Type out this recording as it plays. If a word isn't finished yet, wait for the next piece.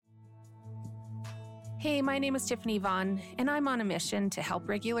Hey, my name is Tiffany Vaughn, and I'm on a mission to help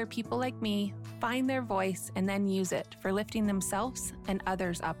regular people like me find their voice and then use it for lifting themselves and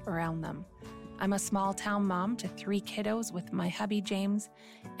others up around them. I'm a small town mom to 3 kiddos with my hubby James,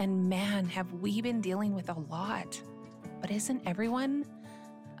 and man, have we been dealing with a lot. But isn't everyone?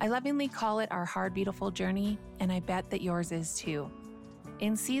 I lovingly call it our hard, beautiful journey, and I bet that yours is too.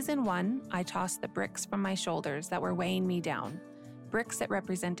 In season 1, I tossed the bricks from my shoulders that were weighing me down. Bricks that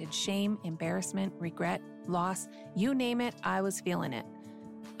represented shame, embarrassment, regret, loss, you name it, I was feeling it.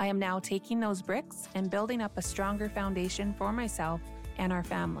 I am now taking those bricks and building up a stronger foundation for myself and our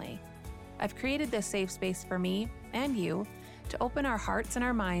family. I've created this safe space for me and you to open our hearts and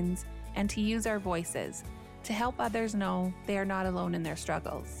our minds and to use our voices to help others know they are not alone in their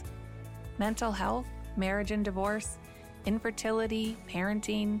struggles. Mental health, marriage and divorce, infertility,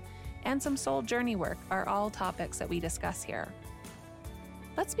 parenting, and some soul journey work are all topics that we discuss here.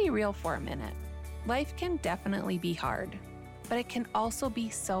 Let's be real for a minute. Life can definitely be hard, but it can also be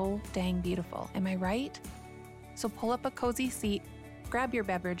so dang beautiful. Am I right? So pull up a cozy seat, grab your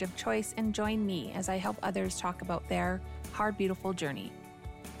beverage of choice, and join me as I help others talk about their hard, beautiful journey.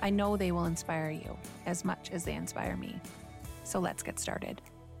 I know they will inspire you as much as they inspire me. So let's get started.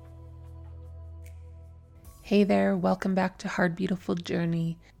 Hey there, welcome back to Hard, Beautiful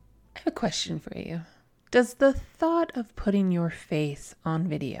Journey. I have a question for you. Does the thought of putting your face on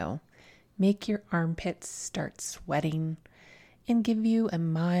video make your armpits start sweating and give you a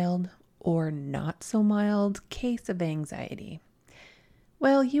mild or not so mild case of anxiety?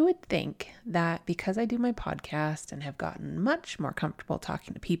 Well, you would think that because I do my podcast and have gotten much more comfortable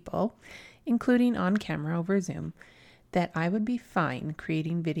talking to people, including on camera over Zoom, that I would be fine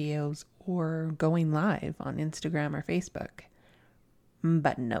creating videos or going live on Instagram or Facebook.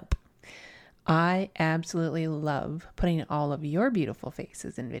 But nope. I absolutely love putting all of your beautiful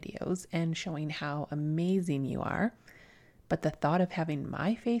faces in videos and showing how amazing you are. But the thought of having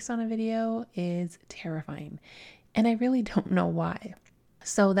my face on a video is terrifying, and I really don't know why.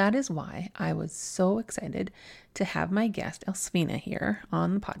 So that is why I was so excited to have my guest Elspina here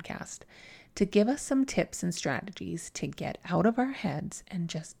on the podcast to give us some tips and strategies to get out of our heads and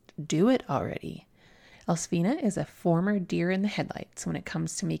just do it already. Elspina is a former deer in the headlights when it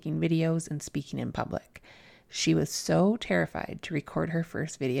comes to making videos and speaking in public. She was so terrified to record her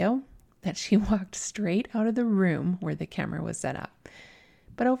first video that she walked straight out of the room where the camera was set up.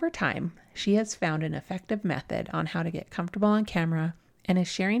 But over time, she has found an effective method on how to get comfortable on camera and is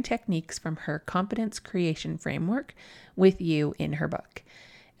sharing techniques from her confidence creation framework with you in her book,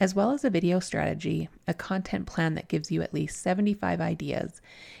 as well as a video strategy, a content plan that gives you at least 75 ideas,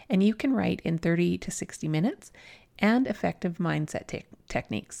 and you can write in 30 to 60 minutes, and effective mindset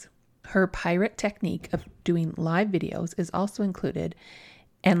techniques. Her pirate technique of doing live videos is also included,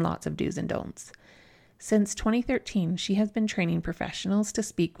 and lots of do's and don'ts. Since 2013, she has been training professionals to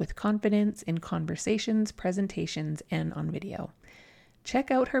speak with confidence in conversations, presentations, and on video.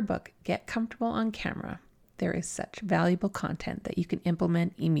 Check out her book, Get Comfortable on Camera. There is such valuable content that you can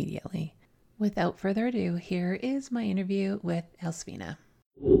implement immediately. Without further ado, here is my interview with Elspina.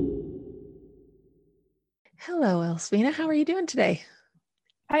 Hello, Elspina. How are you doing today?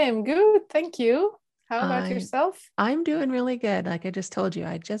 I am good, thank you. How about yourself? I'm doing really good. Like I just told you,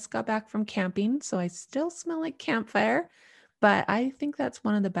 I just got back from camping, so I still smell like campfire, but I think that's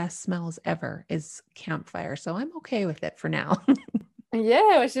one of the best smells ever is campfire, so I'm okay with it for now. Yeah,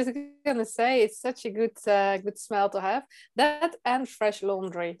 I was just gonna say it's such a good smell to have. That and fresh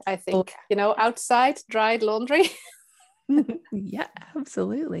laundry, I think. Outside dried laundry. Yeah,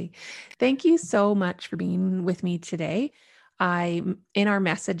 absolutely. Thank you so much for being with me today. In our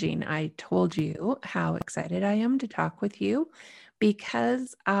messaging, I told you how excited I am to talk with you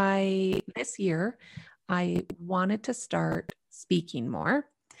because this year, I wanted to start speaking more,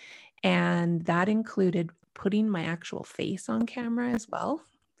 and that included putting my actual face on camera as well,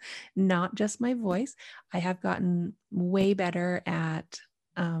 not just my voice. I have gotten way better at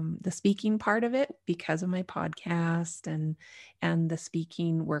the speaking part of it because of my podcast and the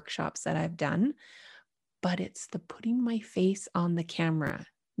speaking workshops that I've done. But it's the putting my face on the camera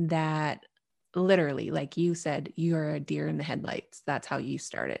that literally, like you said, you're a deer in the headlights. That's how you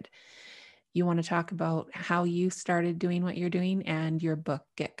started. You want to talk about how you started doing what you're doing and your book,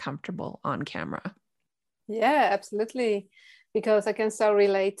 Get Comfortable on Camera. Yeah, absolutely. Because I can so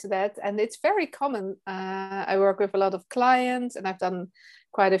relate to that. And it's very common. I work with a lot of clients and I've done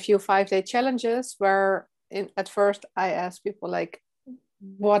quite a few 5-day challenges where at first I ask people like,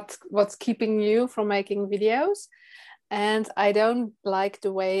 what's keeping you from making videos? and I don't like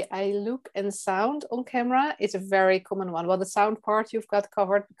the way I look and sound on camera. It's a very common one. Well, the sound part you've got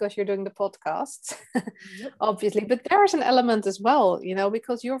covered because you're doing the podcast, Yep. obviously. But there's an element as well,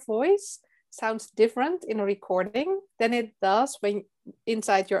 because your voice sounds different in a recording than it does when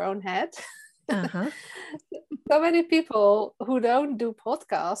inside your own head. Uh-huh. So many people who don't do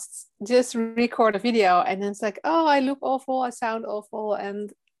podcasts just record a video and it's like, oh, I look awful, I sound awful,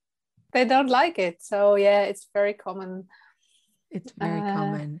 and they don't like it. So yeah, it's very common. It's very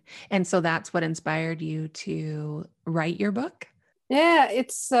common. And so that's what inspired you to write your book? Yeah,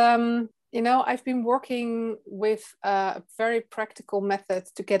 it's I've been working with a very practical method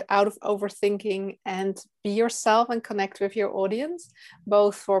to get out of overthinking and be yourself and connect with your audience,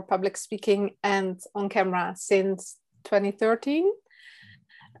 both for public speaking and on camera since 2013.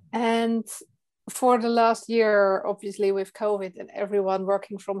 And for the last year, obviously with COVID and everyone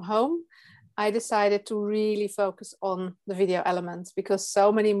working from home, I decided to really focus on the video elements because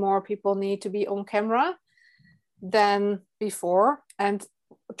so many more people need to be on camera than before. And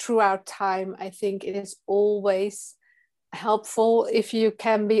throughout time, I think it is always helpful if you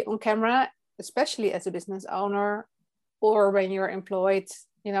can be on camera, especially as a business owner or when you're employed.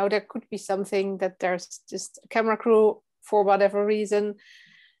 There could be something that there's just a camera crew for whatever reason,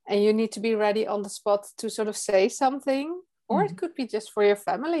 and you need to be ready on the spot to sort of say something, or it could be just for your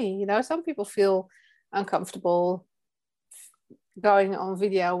family. Some people feel uncomfortable going on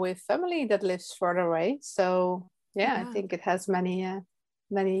video with family that lives further away. So yeah, I think it has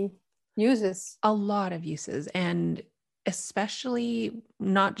many uses. A lot of uses, and especially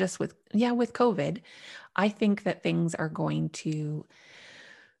not just with COVID. I think that things are going to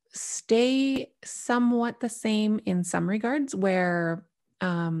stay somewhat the same in some regards where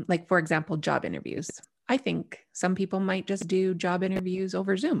like, for example, job interviews. I think some people might just do job interviews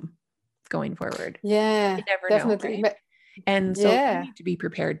over Zoom going forward. Yeah, You never definitely. know, right? And so Yeah. you need to be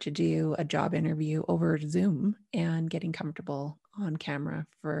prepared to do a job interview over Zoom and getting comfortable on camera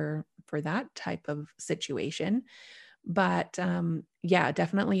for that type of situation. But yeah,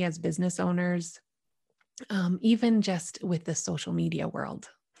 definitely as business owners, even just with the social media world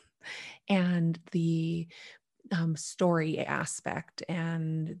and the story aspect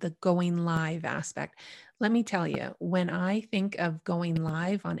and the going live aspect. Let me tell you, when I think of going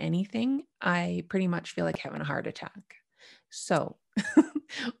live on anything, I pretty much feel like having a heart attack. So,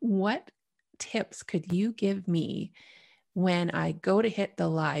 what tips could you give me when I go to hit the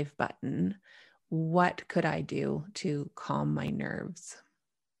live button? What could I do to calm my nerves?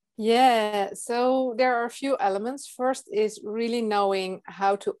 Yeah, so there are a few elements. First is really knowing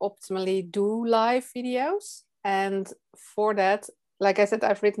how to optimally do live videos. And for that, like I said,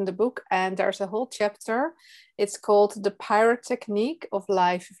 I've written the book and there's a whole chapter. It's called The Pirate Technique of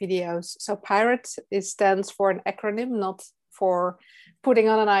Live Videos. So pirate stands for an acronym, not for putting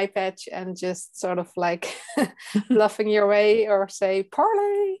on an eye patch and just sort of like bluffing your way or say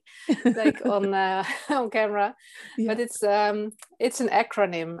parlay like on camera. Yeah. But it's an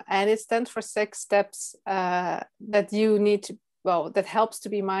acronym and it stands for 6 steps that you need to, that helps to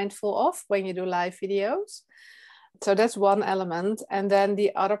be mindful of when you do live videos. So that's one element. And then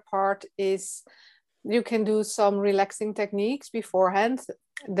the other part is you can do some relaxing techniques beforehand.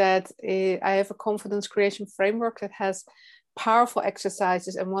 That I have a confidence creation framework that has powerful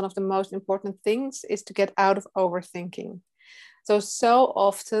exercises. And one of the most important things is to get out of overthinking. So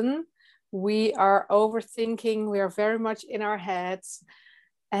often we are overthinking, we are very much in our heads,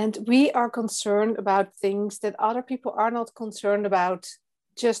 and we are concerned about things that other people are not concerned about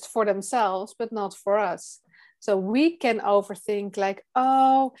just for themselves, but not for us. So we can overthink like,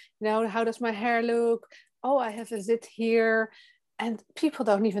 oh, how does my hair look? Oh, I have a zit here. And people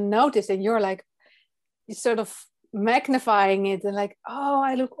don't even notice. And you're like, sort of magnifying it and like, oh,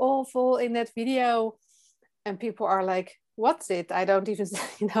 I look awful in that video. And people are like, what's it? I don't even,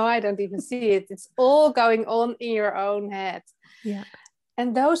 I don't even see it. It's all going on in your own head. Yeah.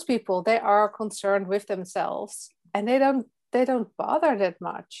 And those people, they are concerned with themselves and they don't bother that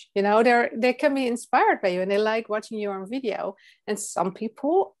much. They can be inspired by you and they like watching you on video. And some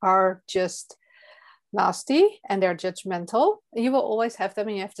people are just nasty and they're judgmental. You will always have them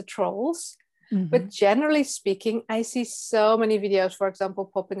and you have the trolls. Mm-hmm. But generally speaking, I see so many videos, for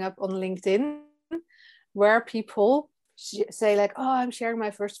example, popping up on LinkedIn where people say like, oh, I'm sharing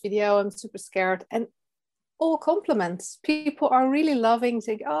my first video, I'm super scared. And all compliments. People are really loving,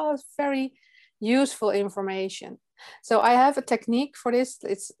 saying, oh, it's very useful information. So I have a technique for this.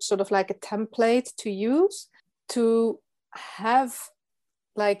 It's sort of like a template to use to have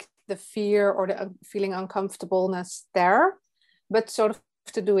like the fear or the feeling uncomfortableness there, but sort of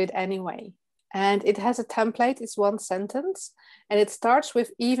to do it anyway. And it has a template. It's one sentence, and it starts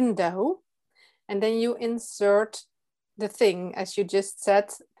with even though, and then you insert the thing as you just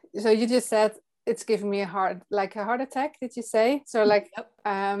said. So you just said it's giving me a heart attack. Did you say so? Like,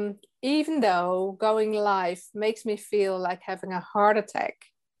 Yep. Even though going live makes me feel like having a heart attack,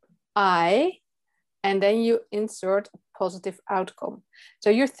 and then you insert a positive outcome. So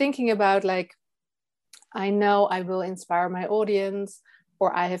you're thinking about like, I know I will inspire my audience,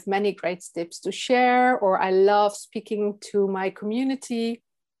 or I have many great tips to share, or I love speaking to my community,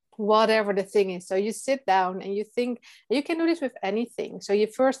 whatever the thing is. So you sit down and you think, you can do this with anything. So you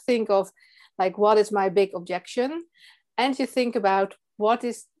first think of like, what is my big objection? And you think about what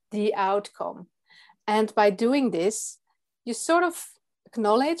is the outcome. And by doing this, you sort of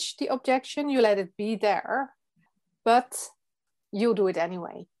acknowledge the objection, you let it be there, but you'll do it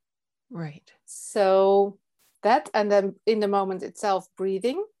anyway. Right. So that, and then in the moment itself,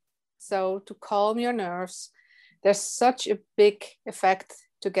 breathing. So to calm your nerves, there's such a big effect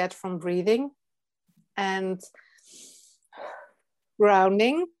to get from breathing and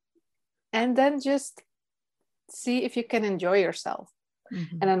grounding, and then just see if you can enjoy yourself.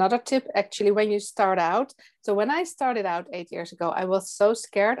 Mm-hmm. And another tip, actually, when you start out, so when I started out 8 years ago, I was so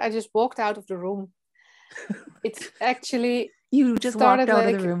scared, I just walked out of the room. It's actually you just walked out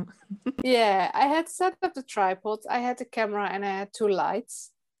of the room. Yeah, I had set up the tripod, I had the camera, and I had 2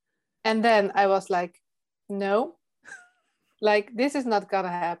 lights, and then I was like, no, like this is not gonna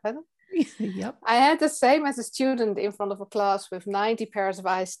happen. Yep. I had the same as a student in front of a class with 90 pairs of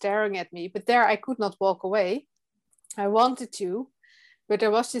eyes staring at me, but there I could not walk away. I wanted to, but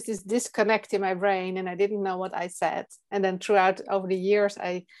there was just this disconnect in my brain and I didn't know what I said. And then throughout over the years,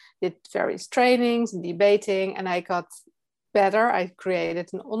 I did various trainings and debating, and I got better. I created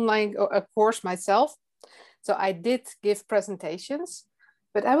an online course myself. So I did give presentations,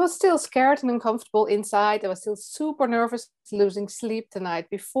 but I was still scared and uncomfortable inside. I was still super nervous, losing sleep the night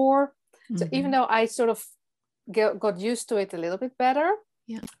before. Mm-hmm. So even though I sort of got used to it a little bit better,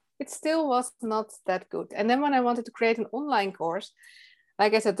 it still was not that good. And then when I wanted to create an online course,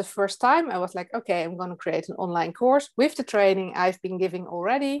 like I said, the first time I was like, okay, I'm going to create an online course with the training I've been giving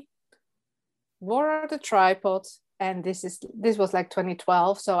already. Wore the tripod, and this was like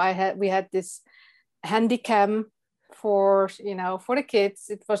 2012. So we had this handy cam for the kids.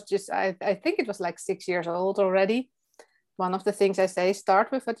 It was just, I think it was like 6 years old already. One of the things I say,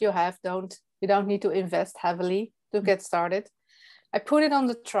 start with what you have. You don't need to invest heavily to get started. I put it on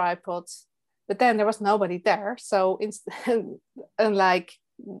the tripod, but then there was nobody there. So unlike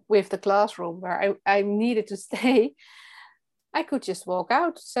with the classroom where I needed to stay, I could just walk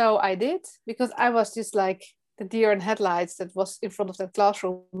out. So I did, because I was just like the deer in headlights that was in front of the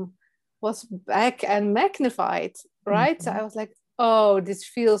classroom was back and magnified, right? Mm-hmm. So I was like, oh, this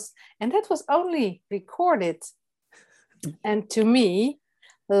feels, and that was only recorded. And to me,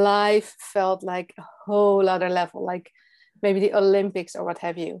 life felt like a whole other level, like maybe the Olympics or what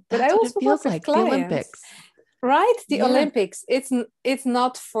have you. But That's I also what it feels like, the Olympics. Right? The Olympics. It's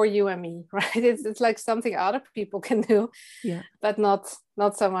not for you and me, right? It's like something other people can do, but not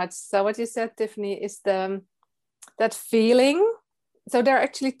so much. So what you said, Tiffany, is that feeling. So there are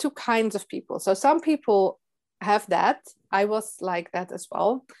actually 2 kinds of people. So some people have that. I was like that as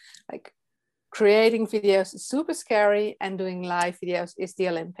well. Like creating videos is super scary, and doing live videos is the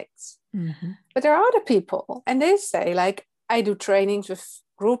Olympics. Mm-hmm. But there are other people, and they say like, I do trainings with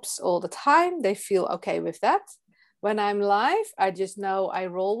groups all the time. They feel okay with that. When I'm live, I just know I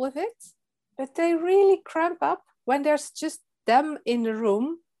roll with it. But they really cramp up when there's just them in the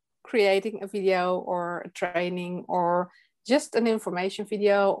room creating a video or a training or just an information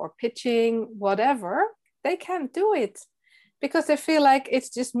video or pitching, whatever. They can't do it because they feel like it's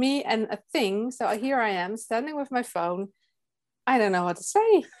just me and a thing. So here I am standing with my phone. I don't know what to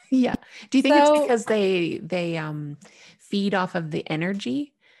say. Yeah. Do you think it's because they feed off of the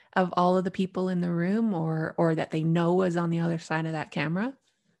energy of all of the people in the room, or that they know is on the other side of that camera?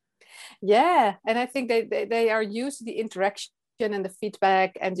 Yeah. And I think they are used to the interaction and the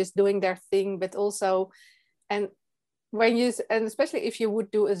feedback and just doing their thing, but also, and especially if you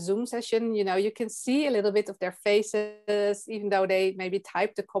would do a Zoom session, you can see a little bit of their faces, even though they maybe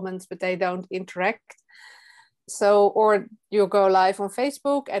type the comments, but they don't interact. So, or you go live on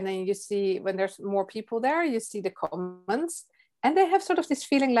Facebook and then you see when there's more people there, you see the comments and they have sort of this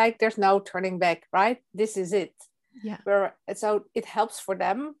feeling like there's no turning back, right? This is it. Yeah. So it helps for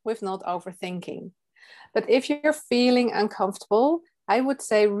them with not overthinking. But if you're feeling uncomfortable, I would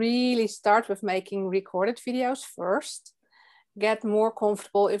say really start with making recorded videos first, get more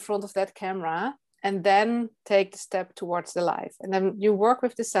comfortable in front of that camera, and then take the step towards the live. And then you work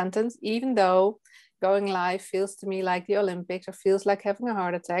with the sentence, even though going live feels to me like the Olympics or feels like having a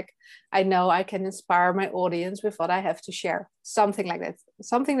heart attack, I know I can inspire my audience with what I have to share. Something like that,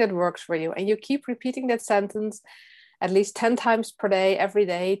 something that works for you. And you keep repeating that sentence at least 10 times per day, every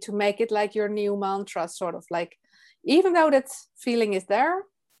day, to make it like your new mantra, sort of like, even though that feeling is there,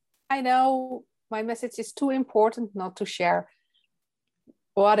 I know my message is too important not to share.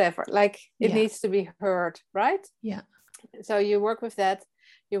 Whatever, like it needs to be heard, right? Yeah. So you work with that,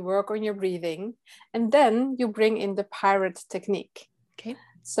 you work on your breathing, and then you bring in the pirate technique. Okay.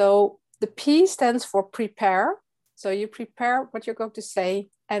 So the P stands for prepare. So you prepare what you're going to say,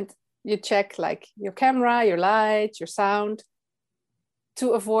 and you check like your camera, your lights, your sound, to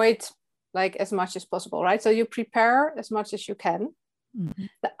avoid like as much as possible, right? So you prepare as much as you can. Mm-hmm.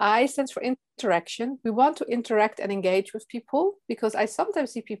 The I stands for interaction. We want to interact and engage with people, because I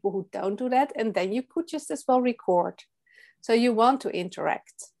sometimes see people who don't do that, and then you could just as well record. So you want to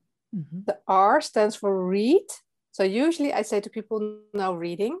interact. Mm-hmm. The R stands for read. So usually I say to people, now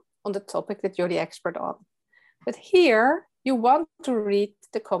reading on the topic that you're the expert on. But here you want to read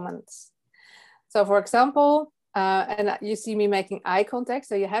the comments. So for example, and you see me making eye contact.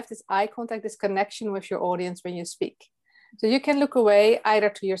 So you have this eye contact, this connection with your audience when you speak. So you can look away either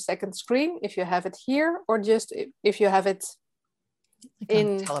to your second screen if you have it here, or just if you have it like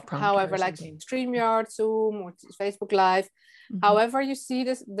in however, like StreamYard, Zoom, or Facebook Live, however you see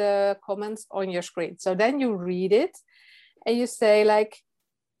this, the comments on your screen. So then you read it and you say like,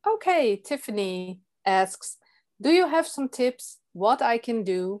 okay, Tiffany asks, do you have some tips what I can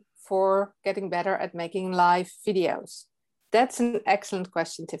do for getting better at making live videos? That's an excellent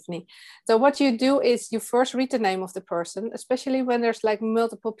question, Tiffany. So what you do is you first read the name of the person, especially when there's like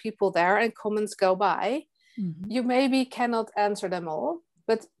multiple people there and comments go by. Mm-hmm. You maybe cannot answer them all,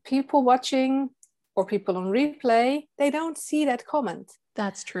 but people watching or people on replay, they don't see that comment.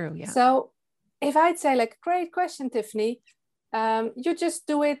 That's true, yeah. So if I'd say like, great question, Tiffany, you just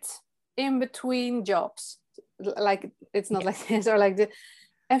do it in between jobs. Like it's not like this or like this.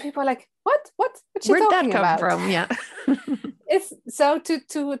 And people are like, what you Where'd talking that come about? from? Yeah. It's so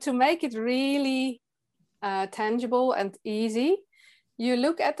to make it really tangible and easy, you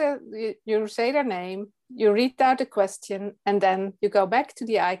look at you say their name, you read out the question, and then you go back to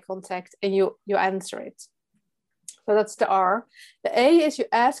the eye contact and you answer it. So that's the R. The A is you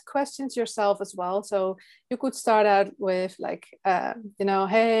ask questions yourself as well. So you could start out with like,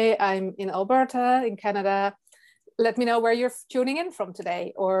 hey, I'm in Alberta, in Canada. Let me know where you're tuning in from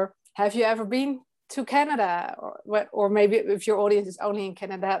today. Or have you ever been to Canada? Or maybe if your audience is only in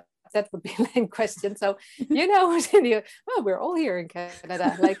Canada, that would be a lame question. So, who's in you? Oh, we're all here in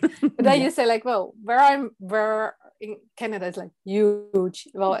Canada. Like, but then you say like, well, where in Canada is like huge.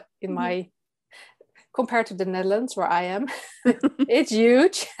 Well, in my, compared to the Netherlands where I am, it's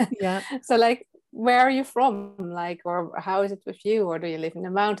huge. Yeah. So like, where are you from? Like, or how is it with you? Or do you live in the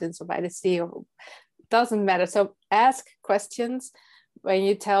mountains or by the sea? Or doesn't matter. So ask questions when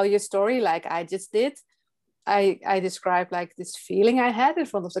you tell your story, like I just did. I describe like this feeling I had in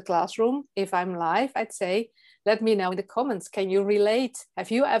front of the classroom. If I'm live, I'd say, let me know in the comments. Can you relate? Have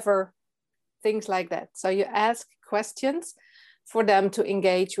you ever things like that? So you ask questions for them to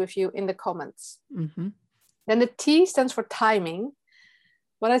engage with you in the comments. Mm-hmm. Then the T stands for timing.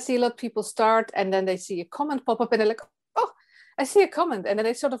 When I see a lot of people start and then they see a comment pop up and they're like, oh, I see a comment, and then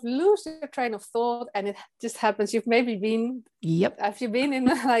they sort of lose their train of thought, and it just happens. You've maybe been, have you been in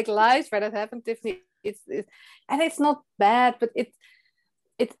like lives where that happened, Tiffany? And it's not bad, but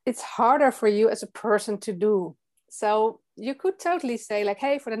it's harder for you as a person to do. So you could totally say like,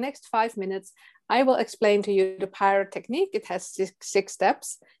 hey, for the next 5 minutes, I will explain to you the pirate technique. It has six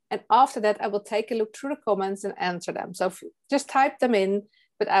steps. And after that, I will take a look through the comments and answer them. So just type them in,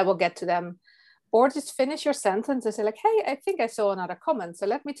 but I will get to them. Or just finish your sentence and say like, hey, I think I saw another comment, so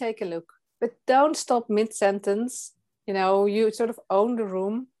let me take a look. But don't stop mid-sentence. You sort of own the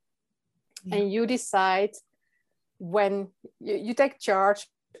room. Yeah. And you decide when you take charge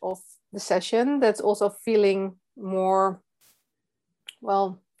of the session. That's also feeling more,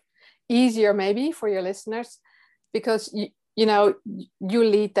 easier maybe for your listeners, because you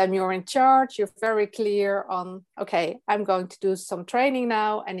lead them, you're in charge, you're very clear on, okay, I'm going to do some training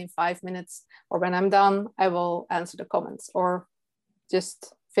now, and in 5 minutes or when I'm done, I will answer the comments. Or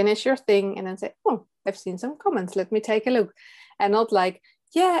just finish your thing and then say, oh, I've seen some comments, let me take a look. And not like,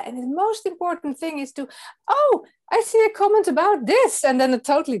 yeah, and the most important thing is to, oh, I see a comment about this, and then a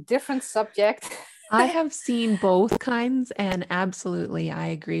totally different subject. I have seen both kinds, and absolutely, I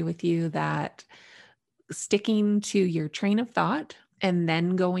agree with you that sticking to your train of thought and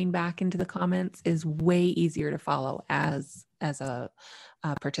then going back into the comments is way easier to follow as a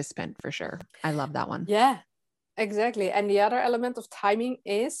participant, for sure. I love that one. Yeah, exactly. And the other element of timing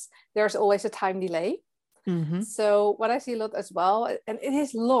is there's always a time delay. Mm-hmm. So what I see a lot as well, and it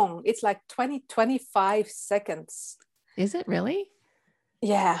is long, it's like 25 seconds. Is it really?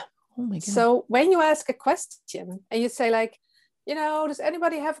 Yeah. Oh my goodness. So when you ask a question and you say like, does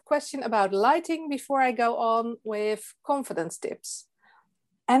anybody have a question about lighting before I go on with confidence tips?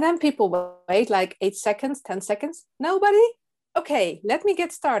 And then people wait like 8 seconds, 10 seconds. Nobody? Okay, let me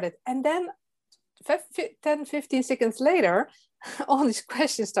get started. And then 10, 15 seconds later, all these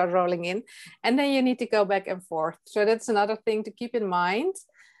questions start rolling in. And then you need to go back and forth. So that's another thing to keep in mind.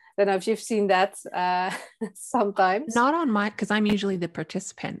 I don't know if you've seen that sometimes. Not on my, because I'm usually the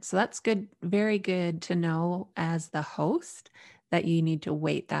participant. So that's good. Very good to know as the host that you need to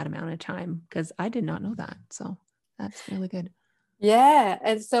wait that amount of time, because I did not know that. So that's really good. Yeah.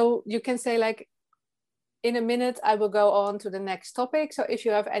 And so you can say like, in a minute, I will go on to the next topic. So if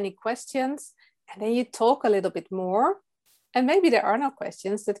you have any questions, and then you talk a little bit more, and maybe there are no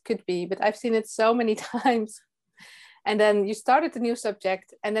questions, that could be, but I've seen it so many times. And then you started a new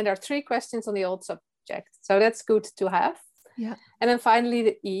subject, and then there are 3 questions on the old subject. So that's good to have. Yeah. And then finally,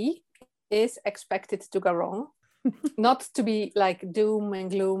 the E is expected to go wrong. Not to be like doom and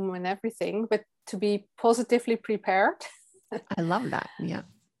gloom and everything, but to be positively prepared. I love that. Yeah.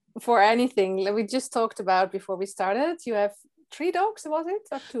 For anything. We just talked about before we started, you have 3 dogs, was it?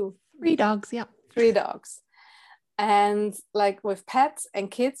 Or 2? 3 dogs. Yeah. 3 dogs. And like with pets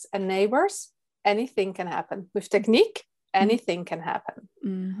and kids and neighbors, anything can happen. With technique, anything can happen.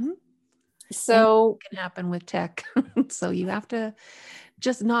 Mm-hmm. So anything can happen with tech. So you have to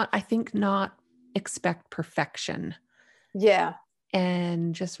just not expect perfection. Yeah.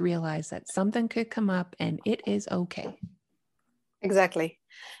 And just realize that something could come up and it is okay. Exactly.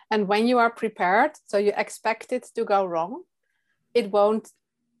 And when you are prepared, so you expect it to go wrong, it won't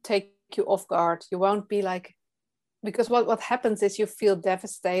take you off guard. You won't be like, because what happens is you feel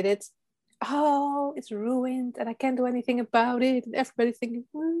devastated. Oh, it's ruined and I can't do anything about it. And everybody's thinking,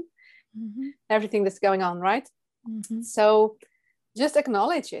 everything that's going on, right? Mm-hmm. So just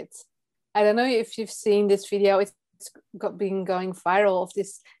acknowledge it. I don't know if you've seen this video. It's been going viral of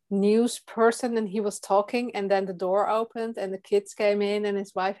this news person, and he was talking, and then the door opened and the kids came in and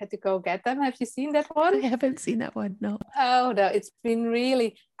his wife had to go get them. Have you seen that one? I haven't seen that one. No. Oh no, it's been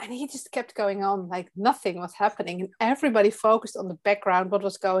really, and he just kept going on like nothing was happening, and everybody focused on the background, what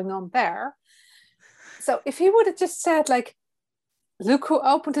was going on there. So if he would have just said like, look who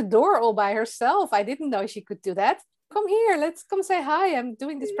opened the door all by herself, I didn't know she could do that, come here, let's come say hi, I'm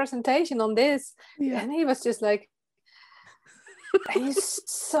doing this presentation on this. And he was just like, he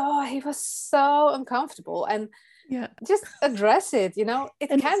was so uncomfortable. And just address it, it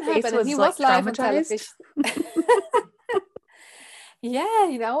and can happen. And he was live on television. Yeah,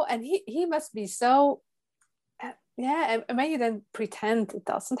 and he must be so, and when you then pretend it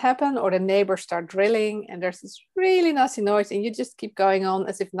doesn't happen, or the neighbors start drilling and there's this really nasty noise and you just keep going on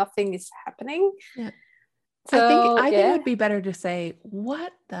as if nothing is happening. Yeah. So, I think it would be better to say,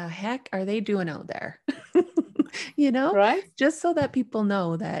 what the heck are they doing out there? Right? Just so that people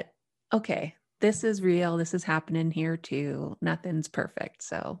know that, okay, this is real. This is happening here too. Nothing's perfect.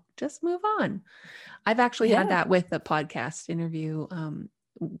 So just move on. I've actually had that with a podcast interview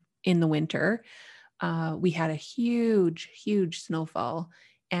in the winter. We had a huge, huge snowfall,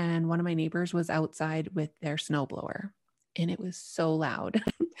 and one of my neighbors was outside with their snowblower, and it was so loud.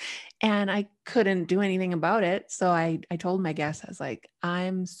 And I couldn't do anything about it. So I told my guest, I was like,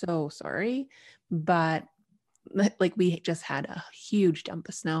 I'm so sorry, but like we just had a huge dump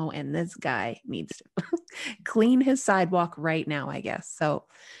of snow and this guy needs to clean his sidewalk right now, I guess. So,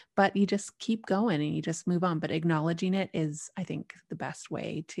 but you just keep going and you just move on. But acknowledging it is, I think, the best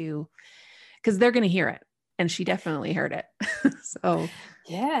way to, because they're going to hear it. And she definitely heard it. So,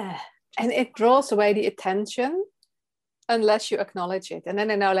 yeah. And it draws away the attention unless you acknowledge it. And then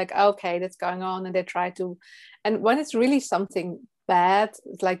they know like, okay, that's going on. And they try to, and when it's really something bad,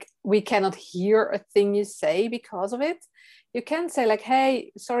 it's like we cannot hear a thing you say because of it, you can say like,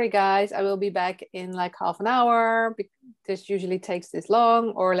 hey, sorry guys, I will be back in like half an hour. This usually takes this long,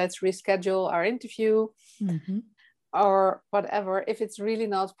 or let's reschedule our interview. Or whatever, if it's really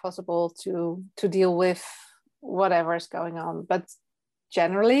not possible to deal with whatever is going on. But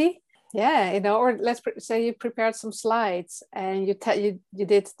generally, or let's say you prepared some slides and you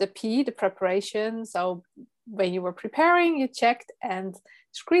did the preparation. So when you were preparing, you checked and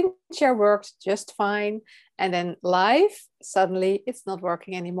screen share worked just fine. And then live, suddenly it's not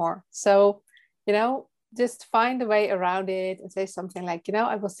working anymore. So, just find a way around it and say something like,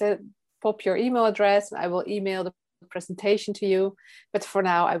 I will pop your email address and I will email the presentation to you. But for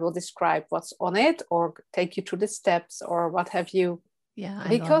now, I will describe what's on it or take you through the steps or what have you. Yeah,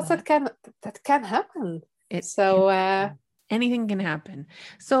 because that can happen. Anything can happen.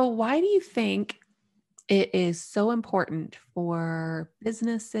 So why do you think it is so important for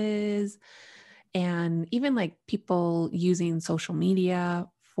businesses and even like people using social media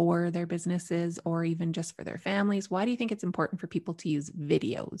for their businesses or even just for their families? Why do you think it's important for people to use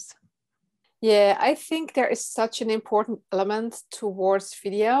videos? Yeah, I think there is such an important element towards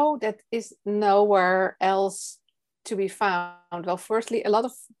video that is nowhere else to be found. Well, firstly, a lot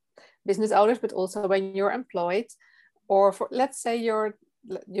of business owners, but also when you're employed, or let's say you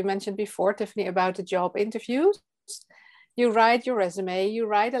mentioned before, Tiffany, about the job interviews. You write your resume, you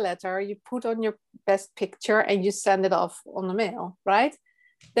write a letter, you put on your best picture and you send it off on the mail, right?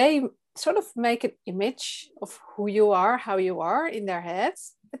 They sort of make an image of who you are, how you are in their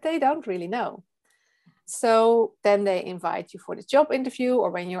heads, but they don't really know. So then they invite you for the job interview,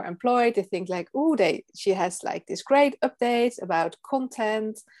 or when you're employed, they think like, oh, she has like this great updates about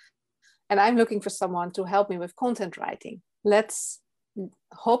content, and I'm looking for someone to help me with content writing. Let's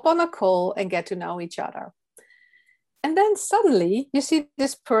hop on a call and get to know each other. And then suddenly you see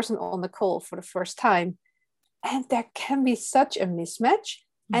this person on the call for the first time, and there can be such a mismatch.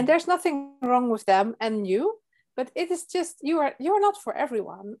 And there's nothing wrong with them and you, but it is just you're not for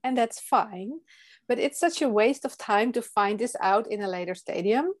everyone, and that's fine. But it's such a waste of time to find this out in a later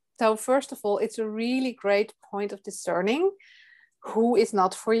stadium. So first of all, it's a really great point of discerning who is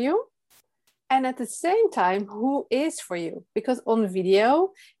not for you, and at the same time, who is for you. Because on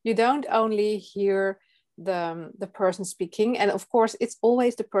video, you don't only hear the person speaking, and of course, it's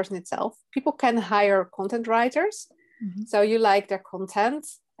always the person itself. People can hire content writers. So you like their content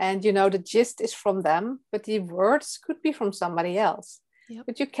and the gist is from them, but the words could be from somebody else. Yep.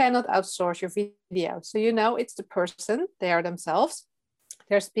 But you cannot outsource your video. So it's the person, they are themselves.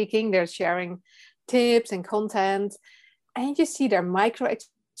 They're speaking, they're sharing tips and content, and you see their micro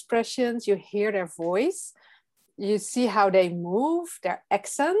expressions, you hear their voice, you see how they move, their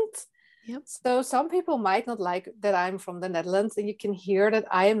accent. Yep. So some people might not like that I'm from the Netherlands, and you can hear that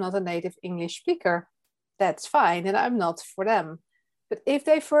I am not a native English speaker. That's fine, and I'm not for them. But if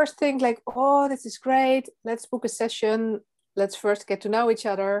they first think like, oh, this is great, let's book a session, let's first get to know each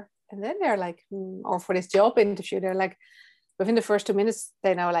other. And then they're like, or for this job interview, they're like, within the first 2 minutes,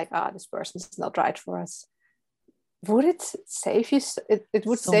 they know like, this person is not right for us. Would it save you? It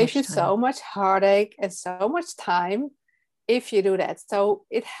would save you so much heartache and so much time if you do that. So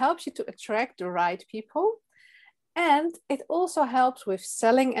it helps you to attract the right people. And it also helps with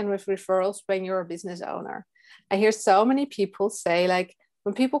selling and with referrals when you're a business owner. I hear so many people say like,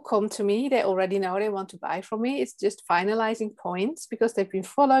 when people come to me, they already know they want to buy from me. It's just finalizing points because they've been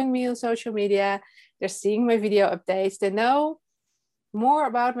following me on social media. They're seeing my video updates. They know more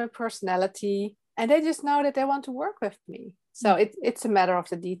about my personality, and they just know that they want to work with me. So it's a matter of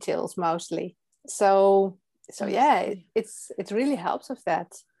the details mostly. So yeah, it really helps with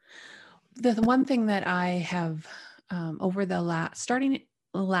that. The one thing that I have over starting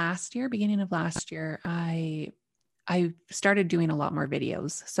last year, beginning of last year, I started doing a lot more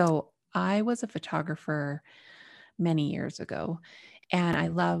videos. So I was a photographer many years ago, and I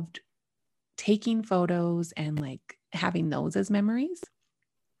loved taking photos and like having those as memories.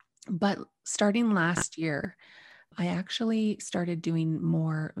 But starting last year, I actually started doing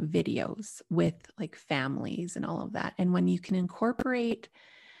more videos with like families and all of that. And when you can incorporate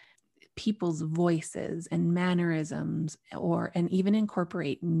people's voices and mannerisms, and even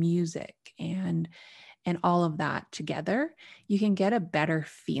incorporate music and all of that together, you can get a better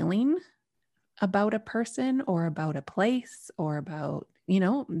feeling about a person or about a place or about,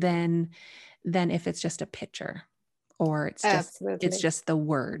 than if it's just a picture or it's just the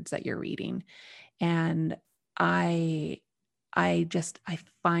words that you're reading. And I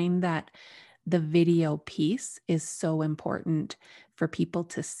find that the video piece is so important for people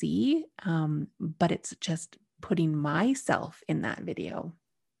to see, but it's just putting myself in that video.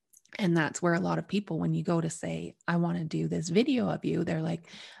 And that's where a lot of people, when you go to say, I want to do this video of you, they're like,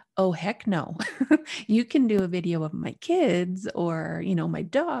 oh, heck no. You can do a video of my kids or, my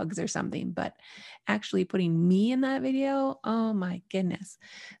dogs or something, but actually putting me in that video, oh my goodness.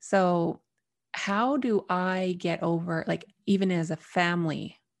 So how do I get over, like, even as a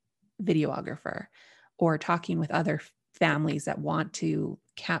family videographer or talking with other families that want to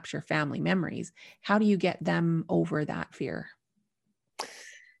capture family memories, how do you get them over that fear?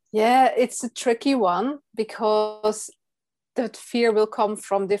 Yeah, it's a tricky one because that fear will come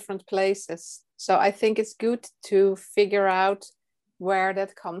from different places. So I think it's good to figure out where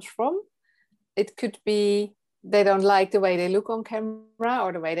that comes from. It could be they don't like the way they look on camera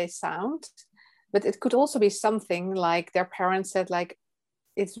or the way they sound, but it could also be something like their parents said, like,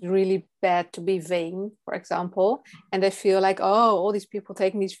 it's really bad to be vain, for example, and they feel like, oh, all these people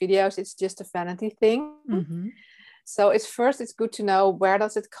taking these videos, it's just a vanity thing. Mm-hmm. So it's good to know where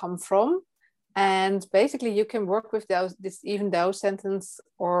does it come from, and basically you can work with those sentence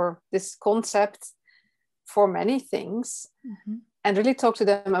or this concept for many things, Mm-hmm. and really talk to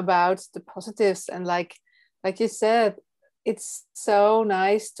them about the positives. And like you said, it's so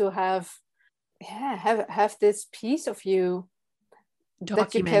nice to have this piece of you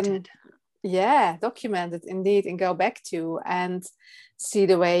that you can document it indeed, and go back to and see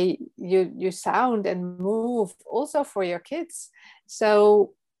the way you sound and move also for your kids.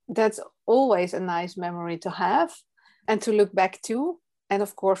 So that's always a nice memory to have and to look back to. And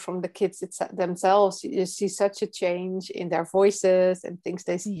of course, from the kids themselves, you see such a change in their voices and things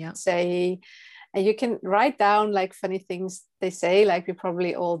they say. And you can write down like funny things they say, like we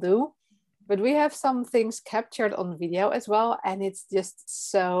probably all do. But we have some things captured on video as well. And it's just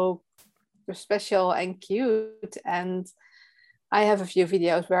so special and cute. And I have a few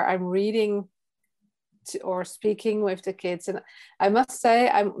videos where I'm reading or speaking with the kids. And I must say,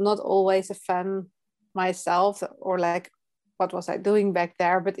 I'm not always a fan myself, or like, what was I doing back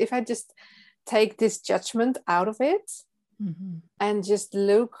there? But if I just take this judgment out of it and just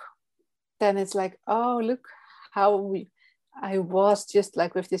look, then it's like, oh, look how I was just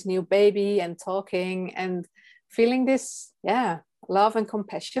like with this new baby and talking and feeling this, love and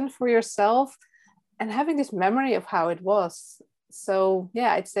compassion for yourself and having this memory of how it was. So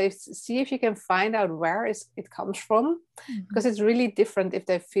I'd say see if you can find out where it comes from, because it's really different if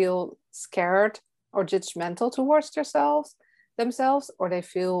they feel scared or judgmental towards themselves, or they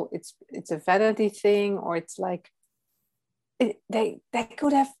feel it's a vanity thing, or it's like they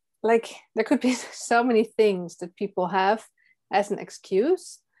could have, like, there could be so many things that people have as an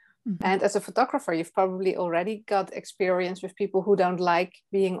excuse. And as a photographer, you've probably already got experience with people who don't like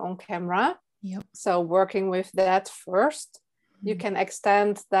being on camera. So working with that first, you can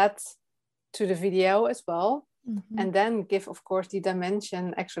extend that to the video as well, and then give, of course, the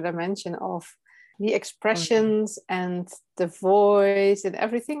extra dimension of the expressions and the voice and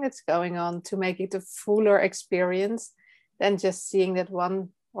everything that's going on to make it a fuller experience than just seeing that one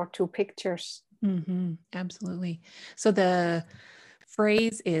or two pictures. Absolutely. So the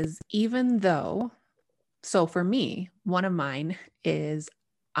phrase is, even though, so for me, one of mine is,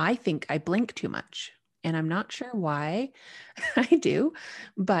 I think I blink too much. And I'm not sure why I do,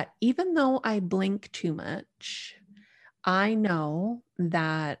 but even though I blink too much, I know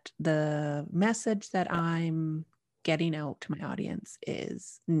that the message that I'm getting out to my audience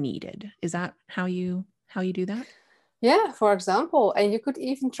is needed. Is that how you do that? Yeah, for example. And you could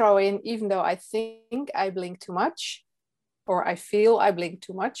even throw in, even though I think I blink too much, or I feel I blink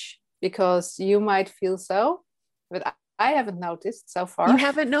too much, because you might feel so, but I haven't noticed so far. You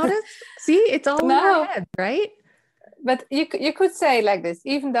haven't noticed? See, it's all in our head, right? But you could say like this,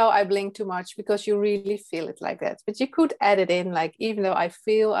 even though I blink too much, because you really feel it like that. But you could add it in, like, even though I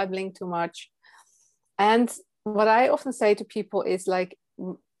feel I blink too much. And what I often say to people is like,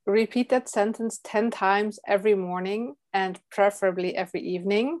 repeat that sentence 10 times every morning, and preferably every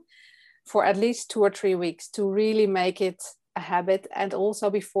evening, for at least 2 or 3 weeks, to really make it a habit. And also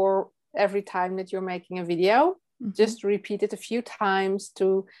before every time that you're making a video, just repeat it a few times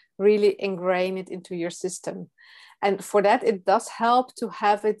to really ingrain it into your system. And for that, it does help to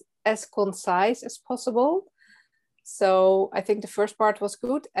have it as concise as possible. So I think the first part was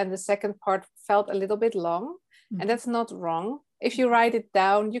good, and the second part felt a little bit long. And that's not wrong. If you write it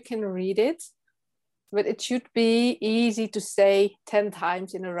down, you can read it, but it should be easy to say 10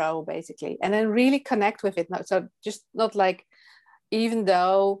 times in a row, basically, and then really connect with it. So just not like, even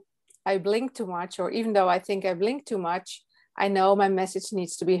though I blink too much, or even though I think I blink too much, I know my message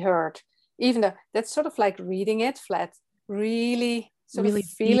needs to be heard. Even though that's sort of like reading it flat, really sort of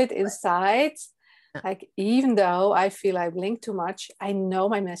feel it inside. Like, even though I feel I blink too much, I know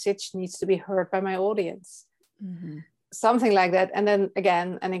my message needs to be heard by my audience. Something like that. And then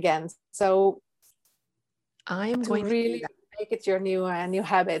again and again. So I am going to really make it your new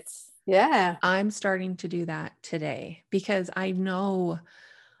habits. Yeah. I'm starting to do that today, because I know,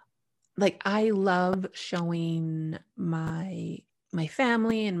 like, I love showing my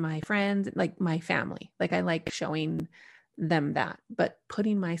family and my friends, like my family, like I like showing them that, but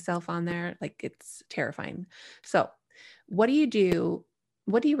putting myself on there, like, it's terrifying. So what do you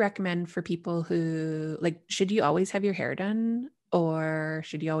recommend for people who, like, should you always have your hair done or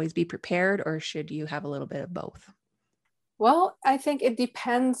should you always be prepared, or should you have a little bit of both? Well, I think it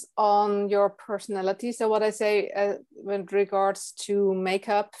depends on your personality. So what I say with regards to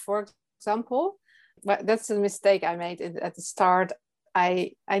makeup, for example, that's a mistake I made at the start.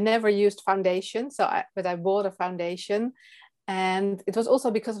 I never used foundation, but I bought a foundation, and it was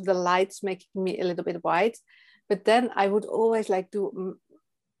also because of the lights making me a little bit white. But then I would always like do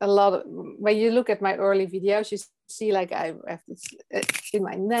a lot of, when you look at my early videos, you see like I have this in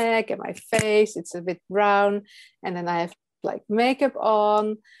my neck and my face, it's a bit brown, and then I have like makeup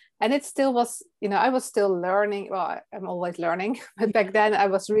on, and it still was, I was still learning. Well, I'm always learning, but back then I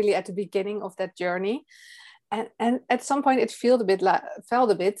was really at the beginning of that journey, and at some point it felt a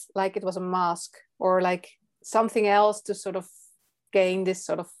bit like it was a mask or like something else to sort of gain this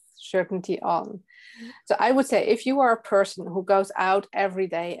sort of certainty on. So I would say if you are a person who goes out every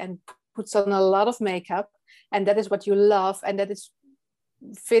day and puts on a lot of makeup, and that is what you love and that is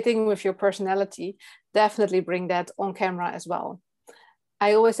fitting with your personality, definitely bring that on camera as well.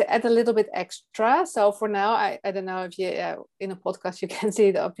 I always add a little bit extra. So for now, I don't know if you in a podcast you can see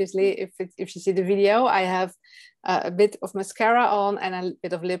it. Obviously, if you see the video, I have a bit of mascara on and a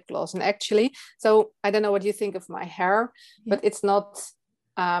bit of lip gloss. And actually, so I don't know what you think of my hair, but it's not.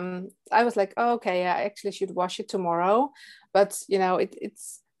 I was like, oh, okay, yeah, I actually should wash it tomorrow. But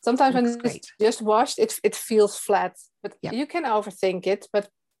it's sometimes when it's just washed, it feels flat. But you can overthink it. But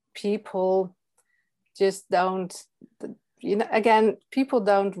people just don't. Again, people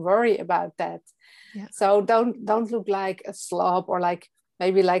don't worry about that. So don't look like a slob or like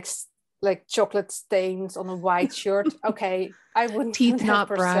maybe like chocolate stains on a white shirt. Okay, I wouldn't teeth not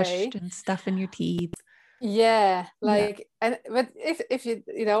brushed and stuff in your teeth. Yeah, but if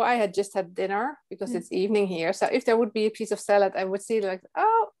I had just had dinner because it's evening here. So if there would be a piece of salad, I would see like,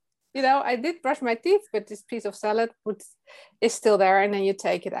 oh, I did brush my teeth, but this piece of salad is still there, and then you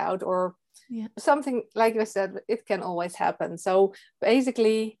take it out or something. Like I said, it can always happen. So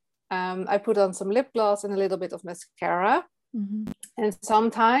basically, I put on some lip gloss and a little bit of mascara, and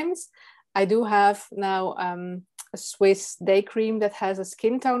sometimes I do have now a Swiss day cream that has a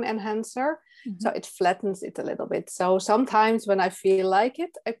skin tone enhancer. So it flattens it a little bit. So sometimes when I feel like it,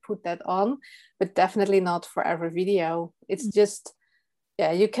 I put that on, but definitely not for every video. It's just,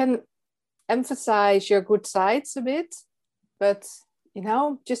 you can emphasize your good sides a bit, but,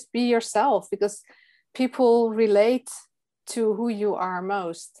 just be yourself, because people relate to who you are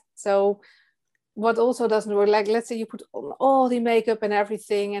most. So what also doesn't work, like let's say you put on all the makeup and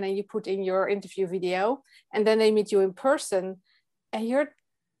everything, and then you put in your interview video, and then they meet you in person and you're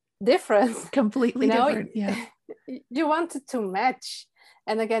different, completely different. You want it to match,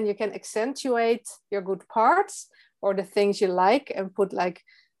 and again you can accentuate your good parts or the things you like and put like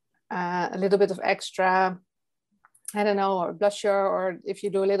a little bit of extra, I don't know, or blusher, or if you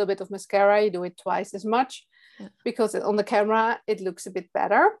do a little bit of mascara, you do it twice as much, because on the camera it looks a bit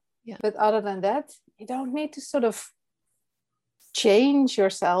better. But other than that, you don't need to sort of change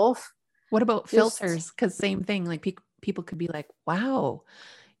yourself. What about filters? Because same thing, like people could be like, wow,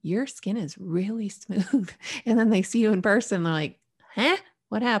 your skin is really smooth. And then they see you in person, they're like, huh?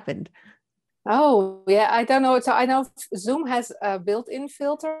 What happened? Oh, yeah, I don't know. So I know Zoom has a built-in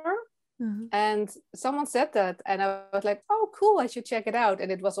filter, and someone said that, and I was like, oh, cool, I should check it out.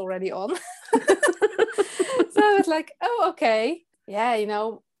 And it was already on. So I was like, oh, okay. Yeah,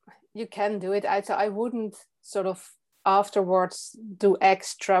 you can do it. So I wouldn't sort of afterwards do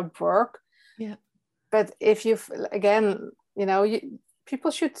extra work. But if you, again,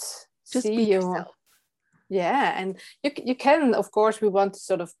 people should just see you. Yourself. And you can, of course, we want to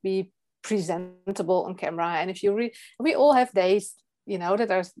sort of be presentable on camera. And if we all have days,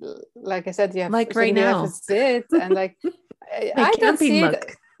 that are, like I said, you have like right now, you have to sit and like I don't see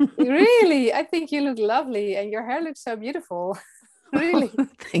it. Really, I think you look lovely and your hair looks so beautiful. Really. Oh,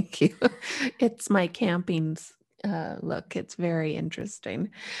 thank you. It's my camping look. It's very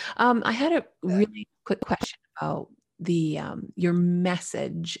interesting. I had a really quick question about the your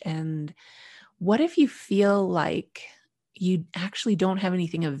message, and what if you feel like you actually don't have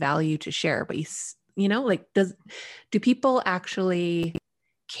anything of value to share, but like do people actually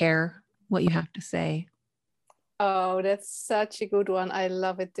care what you have to say? Oh, that's such a good one. I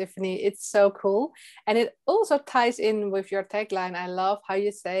love it, Tiffany. It's so cool. And it also ties in with your tagline. I love how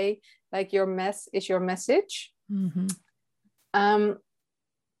you say, like, your mess is your message.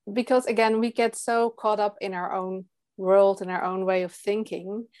 Because again, we get so caught up in our own world and our own way of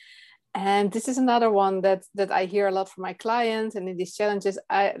thinking. And this is another one that I hear a lot from my clients, and in these challenges,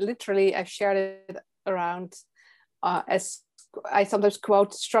 I've shared it around as I sometimes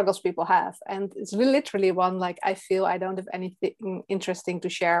quote struggles people have. And it's literally one like, I feel I don't have anything interesting to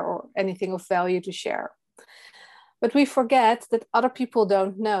share or anything of value to share. But we forget that other people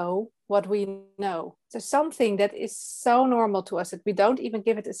don't know what we know. So something that is so normal to us that we don't even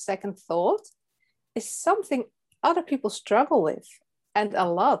give it a second thought is something other people struggle with, and a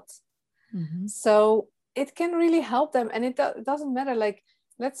lot. Mm-hmm. So it can really help them. And it doesn't matter, like,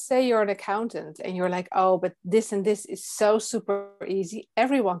 let's say you're an accountant and you're like, oh, but this and this is so super easy.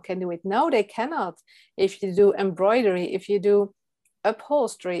 Everyone can do it. No, they cannot. If you do embroidery, if you do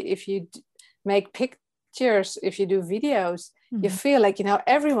upholstery, if you make pictures, if you do videos, you feel like,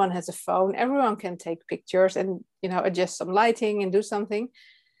 everyone has a phone, everyone can take pictures and, adjust some lighting and do something.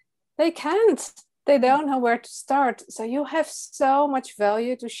 They can't. They don't know where to start. So you have so much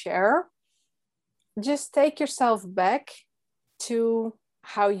value to share. Just take yourself back to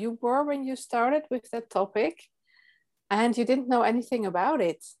how you were when you started with that topic and you didn't know anything about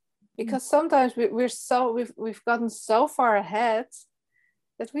it. Because sometimes we've gotten so far ahead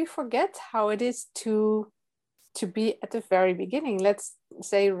that we forget how it is to be at the very beginning. Let's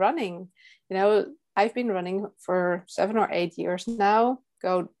say running. I've been running for 7 or 8 years now,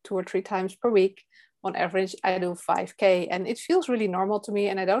 go 2 or 3 times per week. On average, I do 5K and it feels really normal to me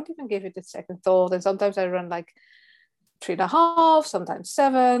and I don't even give it a second thought. And sometimes I run like 3.5, sometimes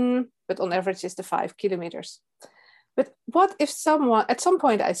 7, but on average it's the 5 kilometers. But what if someone, at some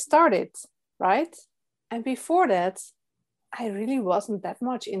point I started, right? And before that, I really wasn't that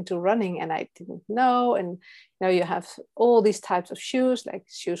much into running and I didn't know. And you have all these types of shoes, like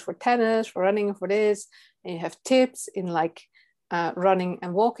shoes for tennis, for running, for this. And you have tips in like running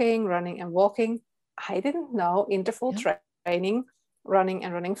and walking. I didn't know interval training, running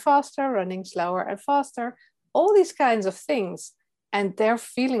and running faster, running slower and faster, all these kinds of things. And they're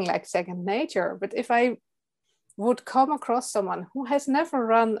feeling like second nature. But if I would come across someone who has never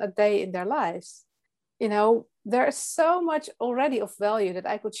run a day in their lives, there is so much already of value that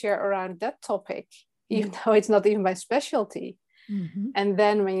I could share around that topic, even though it's not even my specialty. Mm-hmm. And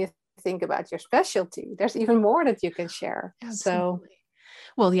then when you think about your specialty, there's even more that you can share. Absolutely. So,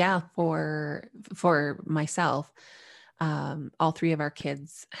 well, yeah, for myself, all 3 of our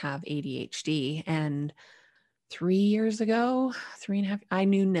kids have ADHD, and 3 years ago, 3.5, I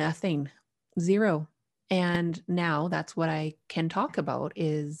knew nothing, zero. And now that's what I can talk about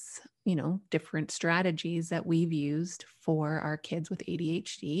is, different strategies that we've used for our kids with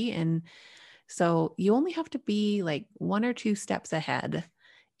ADHD. And so you only have to be like 1 or 2 steps ahead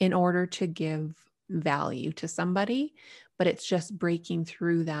in order to give value to somebody, but it's just breaking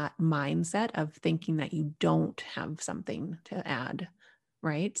through that mindset of thinking that you don't have something to add.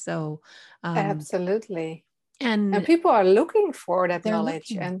 Right. So, absolutely. And people are looking for that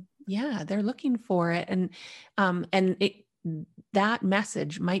knowledge they're looking for it. And that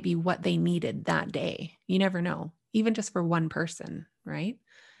message might be what they needed that day. You never know, even just for one person. Right.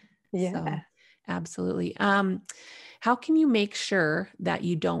 Yeah. So, absolutely. How can you make sure that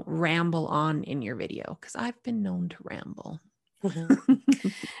you don't ramble on in your video? Because I've been known to ramble.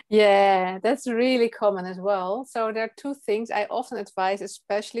 Yeah, that's really common as well. So there are 2 things I often advise,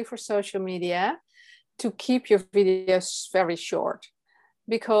 especially for social media, to keep your videos very short.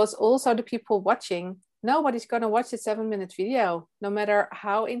 Because also the people watching, nobody's going to watch a 7-minute video, no matter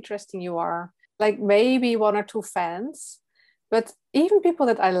how interesting you are. Like maybe 1 or 2 fans. But even people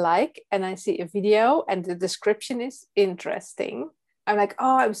that I like and I see a video and the description is interesting, I'm like,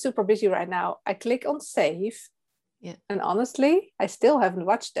 oh, I'm super busy right now. I click on save. Yeah. And honestly, I still haven't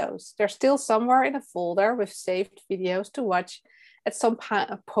watched those. They're still somewhere in a folder with saved videos to watch at some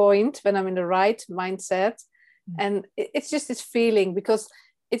point when I'm in the right mindset. And it's just this feeling, because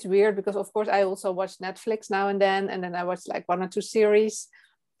it's weird, because of course I also watch Netflix now and then I watch like 1 or 2 series,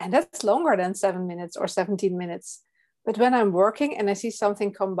 and that's longer than 7 minutes or 17 minutes. But when I'm working and I see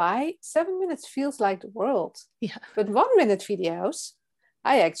something come by, 7 minutes feels like the world. Yeah. But 1-minute videos,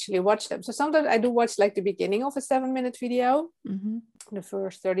 I actually watch them. So sometimes I do watch like the beginning of a 7-minute video, the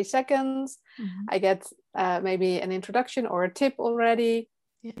first 30 seconds. I get maybe an introduction or a tip already.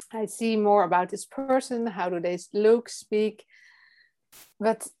 Yeah. I see more about this person. How do they look, speak?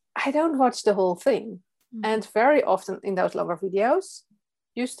 But I don't watch the whole thing. And very often in those longer videos,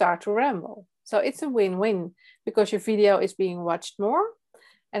 you start to ramble. So it's a win-win, because your video is being watched more.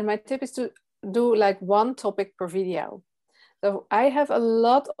 And my tip is to do like 1 topic per video. So I have a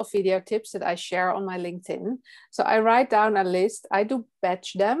lot of video tips that I share on my LinkedIn. So I write down a list. I do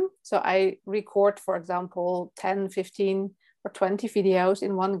batch them. So I record, for example, 10, 15 or 20 videos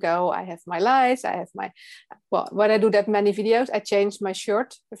in one go. I have my lights, I have my, well, when I do that many videos, I change my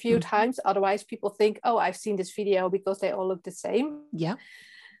shirt a few times. Otherwise people think, oh, I've seen this video because they all look the same. Yeah.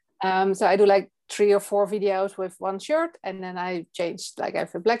 So I do like 3 or 4 videos with one shirt, and then I change, like I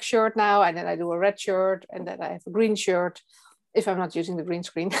have a black shirt now, and then I do a red shirt, and then I have a green shirt if I'm not using the green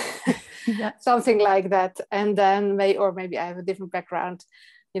screen. Yeah. Something like that. And then maybe I have a different background,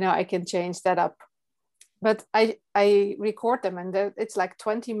 I can change that up. But I record them, and it's like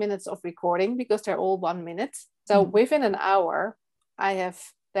 20 minutes of recording because they're all 1 minute. So within an hour, I have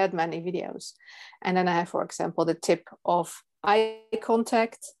that many videos. And then I have, for example, the tip of eye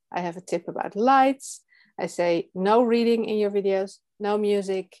contact. I have a tip about lights. I say no reading in your videos, no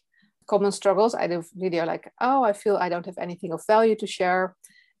music, common struggles. I do a video like, oh, I feel I don't have anything of value to share.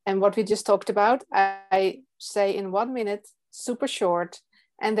 And what we just talked about, I say in 1 minute, super short,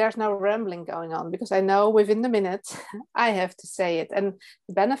 and there's no rambling going on because I know within the minute I have to say it. And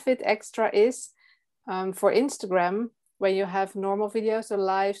the benefit extra is for Instagram, when you have normal videos or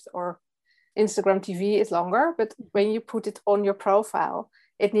lives, or Instagram TV is longer, but when you put it on your profile,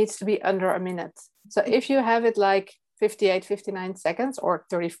 it needs to be under a minute. So if you have it like 58, 59 seconds or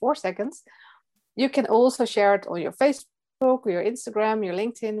 34 seconds, you can also share it on your Facebook, your Instagram, your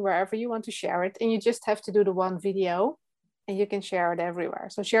LinkedIn, wherever you want to share it. And you just have to do the one video and you can share it everywhere.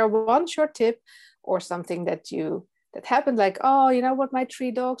 So share one short tip or something that happened, like, oh, you know what my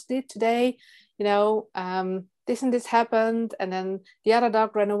 3 dogs did today? This and this happened. And then the other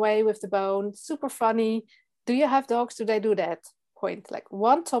dog ran away with the bone. Super funny. Do you have dogs? Do they do that? Point, like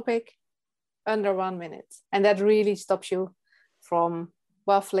one topic under 1 minute. And that really stops you from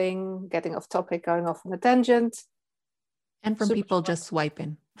waffling, getting off topic, going off on a tangent. And from people just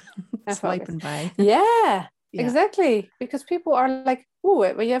swiping by. Yeah, exactly. Because people are like, oh,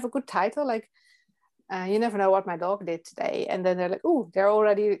 when you have a good title, like, you never know what my dog did today. And then they're like, oh,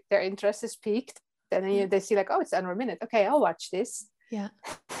 their interest is piqued. And then they see like, oh, it's under a minute. Okay, I'll watch this. Yeah.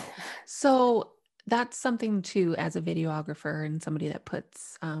 So that's something too, as a videographer and somebody that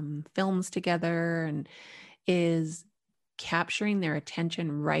puts films together, and is capturing their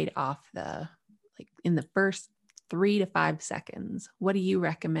attention right off in the first 3 to 5 seconds. What do you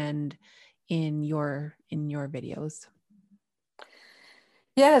recommend in your videos?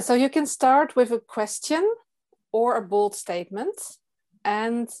 Yeah, so you can start with a question or a bold statement.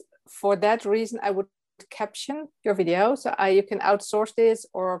 And for that reason, I would caption your video. So you can outsource this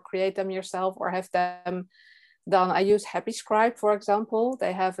or create them yourself or have them done. I use HappyScribe, for example.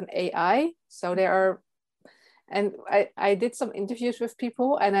 They have an AI. So they are, and I did some interviews with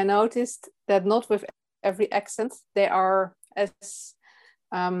people, and I noticed that not with every accent they are as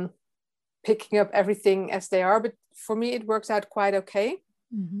picking up everything as they are. But for me, it works out quite okay.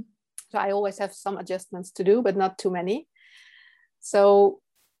 Mm-hmm. So I always have some adjustments to do, but not too many. So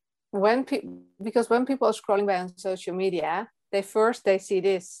because when people are scrolling by on social media, they see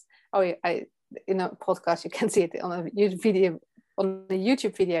this. Oh, in a podcast you can see it, on a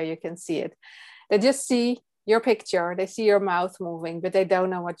YouTube video you can see it. They just see your picture, they see your mouth moving, but they don't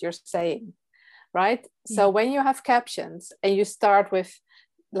know what you're saying, right? Yeah. So when you have captions and you start with,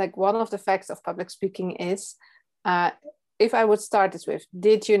 like, one of the facts of public speaking is, if I would start this with,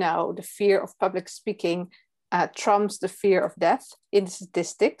 did you know the fear of public speaking trumps the fear of death in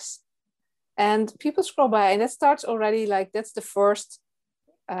statistics? And people scroll by, and that starts already, like, that's the first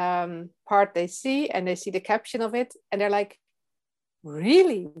part they see, and they see the caption of it, and they're like,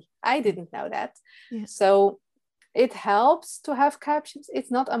 really? I didn't know that. Yeah. So it helps to have captions. It's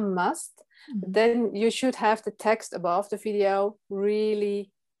not a must. Mm-hmm. Then you should have the text above the video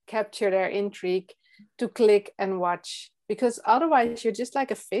really capture their intrigue to click and watch. Because otherwise you're just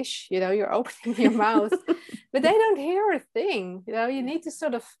like a fish, you're opening your mouth, but they don't hear a thing. You need to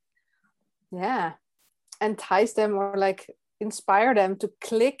sort of, entice them or like inspire them to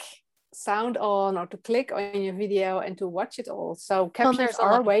click sound on or to click on your video and to watch it all. So captions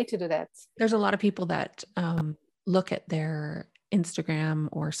are a way to do that. There's a lot of people that look at their Instagram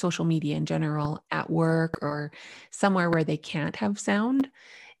or social media in general at work or somewhere where they can't have sound.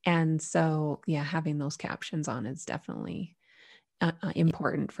 And so, having those captions on is definitely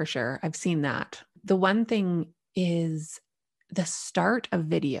important for sure. I've seen that. The one thing is the start of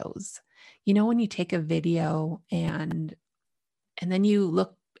videos. When you take a video and then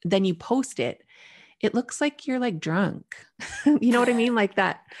you post it, it looks like you're like drunk. You know what I mean? Like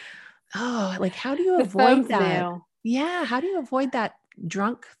that. Oh, like, how do you avoid that? Yeah. How do you avoid that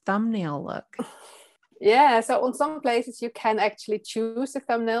drunk thumbnail look? Yeah, so on some places you can actually choose the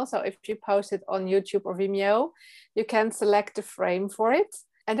thumbnail. So if you post it on YouTube or Vimeo, you can select the frame for it.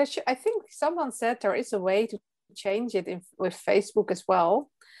 And I think someone said there is a way to change it with Facebook as well.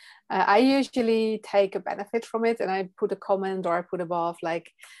 I usually take a benefit from it, and I put a comment or I put above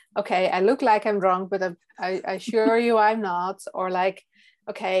like, okay, I look like I'm drunk, but I assure you I'm not. Or like,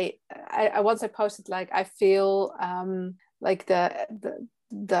 okay, I once I posted like, I feel like the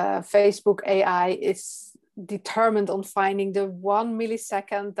Facebook AI is determined on finding the 1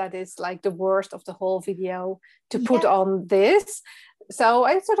 millisecond that is like the worst of the whole video to put on this. So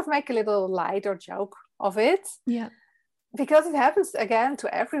I sort of make a little light or joke of it. Yeah. Because it happens again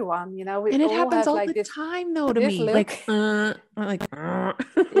to everyone, you know. We and it all happens have all like the this time though to this me. look. Like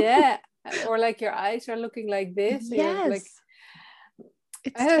Yeah. Or like your eyes are looking like this. Yes. Like,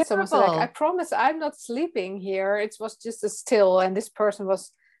 it's I heard someone say like, I terrible. promise I'm not sleeping here. It was just a still, and this person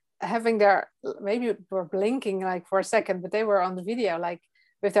was having their, maybe were blinking like for a second, but they were on the video like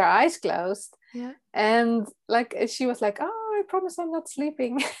with their eyes closed. Yeah. And like she was like, oh, I promise I'm not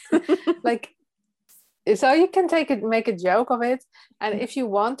sleeping. Like, so you can make a joke of it. And if you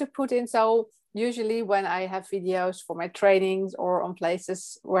want to put in, so usually when I have videos for my trainings or on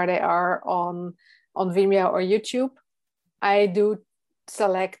places where they are on Vimeo or YouTube, I do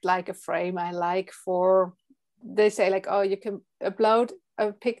select like a frame I like for, they say like, oh, you can upload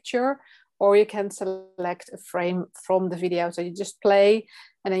a picture or you can select a frame from the video. So you just play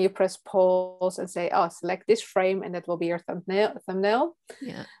and then you press pause and say, oh, select this frame, and that will be your thumbnail.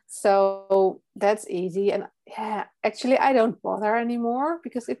 Yeah. So that's easy. And yeah, actually I don't bother anymore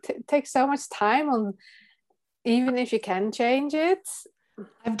because it takes so much time on, even if you can change it.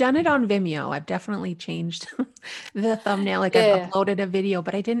 I've done it on Vimeo. I've definitely changed the thumbnail. Like I've Yeah. uploaded a video,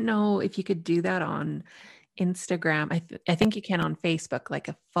 but I didn't know if you could do that on Instagram. I think you can on Facebook, like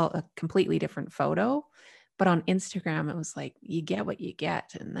a completely different photo. But on Instagram, it was like you get what you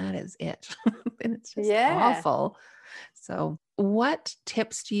get, and that is it. And it's just awful. So, what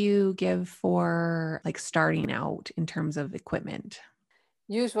tips do you give for like starting out in terms of equipment?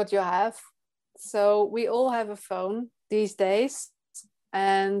 Use what you have. So we all have a phone these days.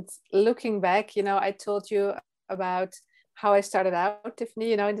 And looking back, you know, I told you about how I started out, Tiffany,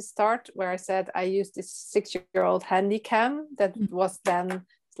 you know, in the start where I said I used this 6-year-old Handycam that was then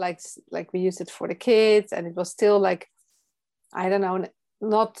like we used it for the kids, and it was still like, I don't know,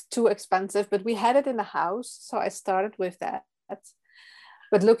 not too expensive, but we had it in the house. So I started with that.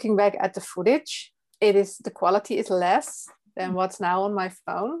 But looking back at the footage, the quality is less than what's now on my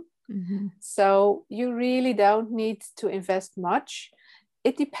phone. Mm-hmm. So you really don't need to invest much.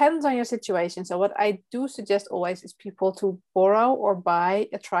 It depends on your situation. So what I do suggest always is people to borrow or buy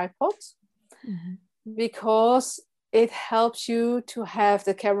a tripod, because it helps you to have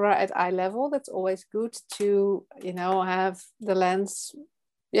the camera at eye level. That's always good to, you know, have the lens,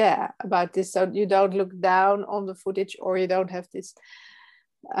 about this, so you don't look down on the footage, or you don't have this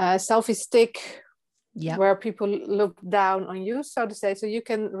selfie stick where people look down on you, so to say. So you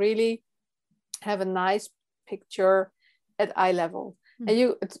can really have a nice picture at eye level.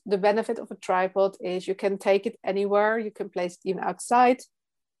 And the benefit of a tripod is you can take it anywhere. You can place it even outside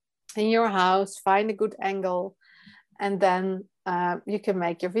in your house, find a good angle, and then you can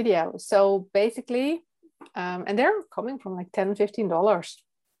make your video. So basically, and they're coming from like $10-15.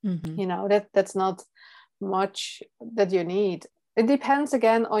 You know, that's not much that you need. It depends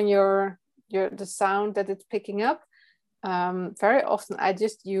again on the sound that it's picking up. Very often I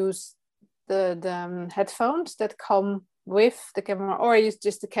just use the headphones that come with the camera, or I use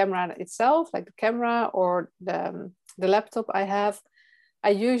just the camera itself, like the camera or the laptop I have. I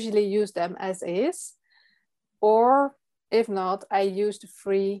usually use them as is, or if not, I use the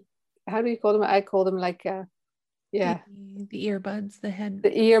free, how do you call them? I call them like the earbuds, the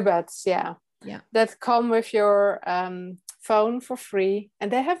earbuds, that come with your phone for free,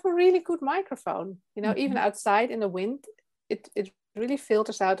 and they have a really good microphone, you know. Even outside in the wind, it really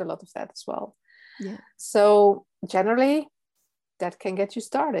filters out a lot of that as well. So generally that can get you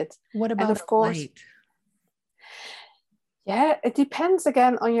started. What about, and of course, light? It depends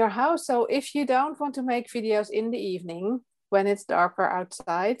again on your house. So if you don't want to make videos in the evening when it's darker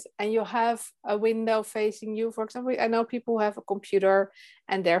outside and you have a window facing you, for example, I know people who have a computer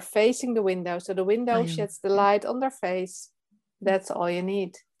and they're facing the window, so the window sheds the light on their face. That's all you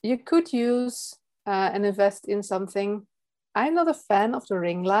need. You could use and invest in something. I'm not a fan of the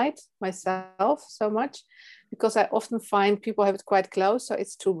ring light myself so much, because I often find people have it quite close, so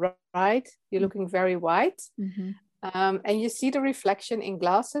it's too bright. You're looking very white. And you see the reflection in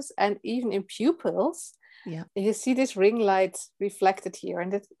glasses and even in pupils. You see this ring light reflected here,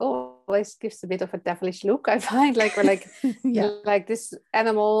 and it always gives a bit of a devilish look, I find, like, or like like this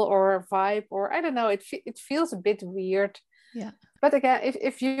animal or vibe, or I don't know, it feels a bit weird. Yeah. But again,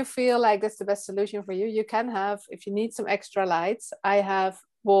 if you feel like that's the best solution for you, you can have, if you need some extra lights, I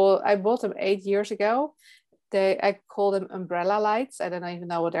bought them 8 years ago. I call them umbrella lights. I don't even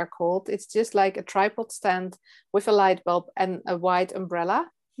know what they're called. It's just like a tripod stand with a light bulb and a white umbrella.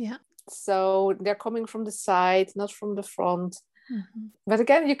 Yeah. So they're coming from the side, not from the front. Mm-hmm. But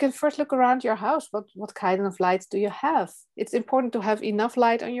again, you can first look around your house. What kind of lights do you have? It's important to have enough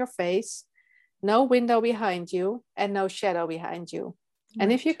light on your face, no window behind you, and no shadow behind you. Right.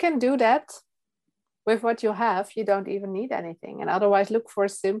 And if you can do that with what you have, you don't even need anything. And otherwise, look for a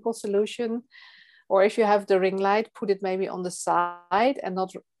simple solution. Or if you have the ring light, put it maybe on the side and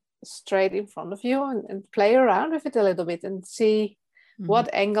not straight in front of you, and play around with it a little bit and see what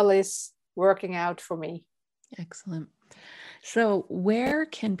angle is working out for me. Excellent. So where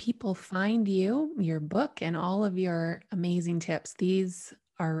can people find you, your book, and all of your amazing tips? These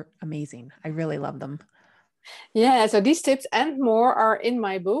are amazing. I really love them. Yeah, so these tips and more are in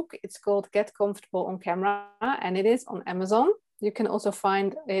my book. It's called Get Comfortable on Camera, and it is on Amazon. You can also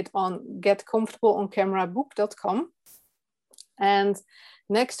find it on getcomfortableoncamerabook.com. And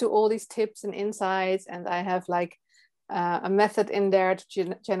next to all these tips and insights, and I have like a method in there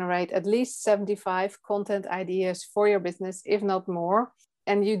to generate at least 75 content ideas for your business, if not more.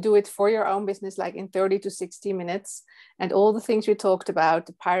 And you do it for your own business, like in 30 to 60 minutes. And all the things we talked about,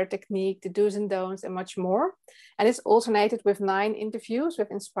 the PIRE technique, the do's and don'ts, and much more. And it's alternated with 9 interviews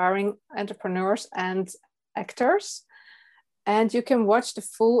with inspiring entrepreneurs and actors. And you can watch the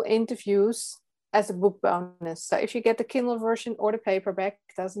full interviews as a book bonus. So if you get the Kindle version or the paperback,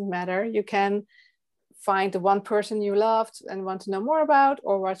 doesn't matter. You can find the one person you loved and want to know more about,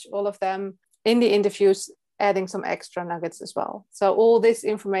 or watch all of them in the interviews, adding some extra nuggets as well. So all this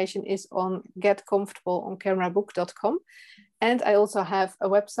information is on getcomfortableoncamerabook.com. And I also have a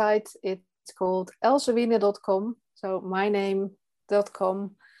website. It's called elsewine.com. So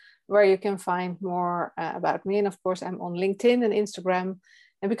myname.com, where you can find more about me. And of course, I'm on LinkedIn and Instagram.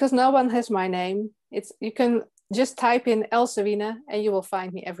 And because no one has my name, you can just type in Elsewine and you will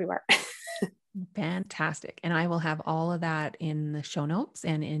find me everywhere. Fantastic. And I will have all of that in the show notes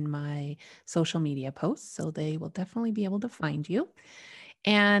and in my social media posts. So they will definitely be able to find you.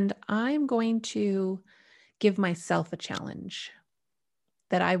 And I'm going to give myself a challenge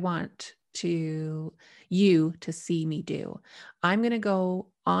that I want you to see me do. I'm going to go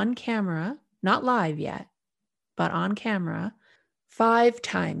on camera, not live yet, but on camera 5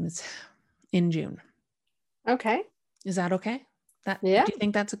 times in June. Okay. Is that okay? Yeah. Do you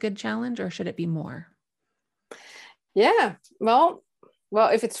think that's a good challenge, or should it be more? Yeah. Well,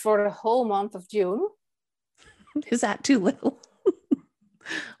 if it's for the whole month of June. Is that too little?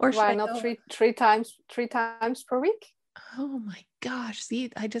 Or why not three times per week? Oh my gosh. See,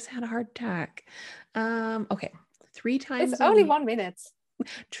 I just had a heart attack. Okay. 3 times. It's only 1 minute.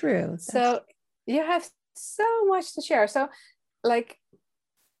 True. So you have so much to share. So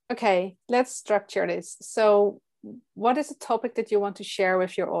okay, let's structure this. So what is a topic that you want to share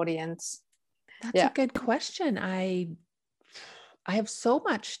with your audience? That's a good question. I have so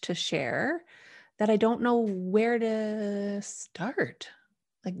much to share that I don't know where to start,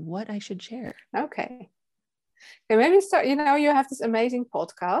 like what I should share. Okay, maybe start, you have this amazing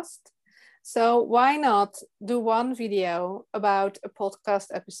podcast. So why not do one video about a podcast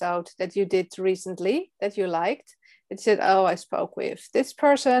episode that you did recently that you liked? It said, oh, I spoke with this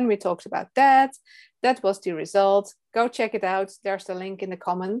person. We talked about that. That was the result. Go check it out. There's the link in the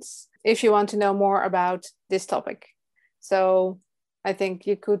comments if you want to know more about this topic. So I think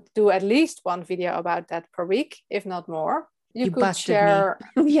you could do at least one video about that per week, if not more. You could share.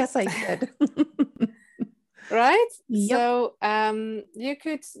 Me. Yes, I did. Right? Yep. So you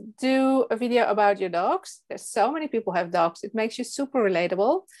could do a video about your dogs. There's so many people have dogs. It makes you super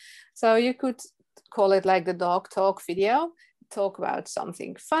relatable. So you could call it like the dog talk video. Talk about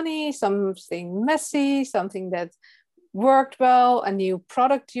something funny, something messy, something that worked well, a new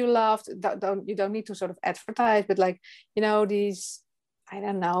product you loved. You don't need to sort of advertise, but these, I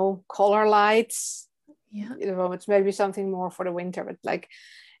don't know, color lights. Yeah. It's maybe something more for the winter, but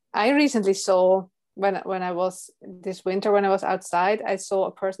I recently saw when I was this winter, when I was outside, I saw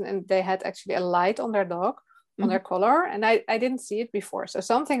a person and they had actually a light on their dog, on their collar, and I didn't see it before. So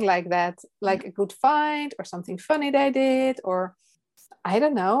something like that, like a good find or something funny they did, or I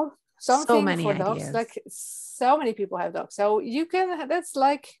don't know, something so many for ideas. dogs. So many people have dogs, so you can. That's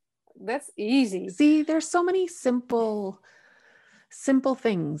easy. See, there's so many simple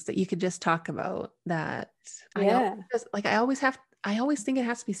things that you could just talk about. That I always think it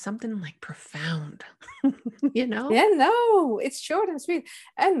has to be something like profound, Yeah, no, it's short and sweet.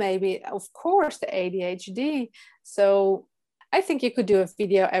 And maybe, of course, the ADHD. So I think you could do a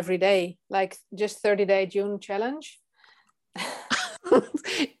video every day, like just 30-day June challenge.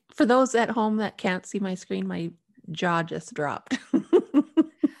 For those at home that can't see my screen, my jaw just dropped.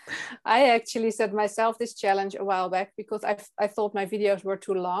 I actually set myself this challenge a while back because I thought my videos were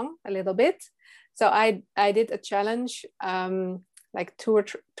too long, a little bit. So I did a challenge like 2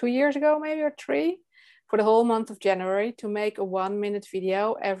 years ago, maybe, or 3, for the whole month of January to make a 1-minute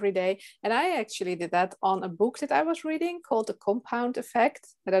video every day. And I actually did that on a book that I was reading called The Compound Effect.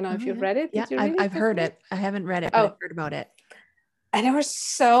 I don't know if you read it. Yeah, Did you read I've heard it. I haven't read it, but I've heard about it. And there were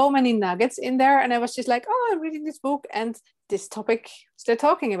so many nuggets in there. And I was just like, oh, I'm reading this book and this topic, they're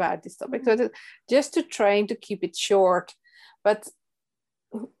talking about this topic. So just to train to keep it short. But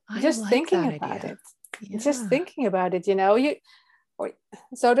just thinking about it. Yeah. Just thinking about it,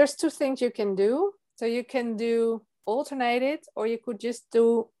 so there's 2 things you can do. So you can do alternate it, or you could just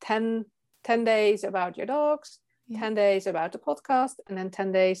do 10 days about your dogs, 10 days about the podcast, and then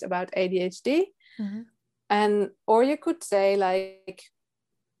 10 days about ADHD. Mm-hmm. Or you could say like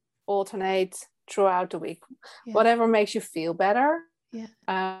alternate throughout the week, whatever makes you feel better.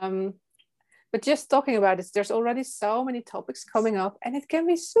 But just talking about it, there's already so many topics coming up, and it can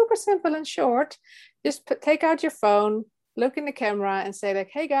be super simple and short. Just take out your phone, look in the camera and say like,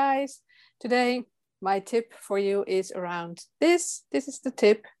 hey guys, today my tip for you is around this. This is the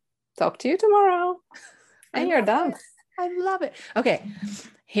tip. Talk to you tomorrow. And you're done. I love it. Okay,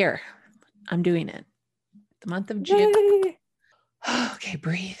 here, I'm doing it. The month of June. Yay. Okay,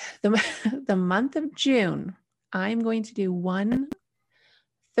 breathe. The month of June, I'm going to do 1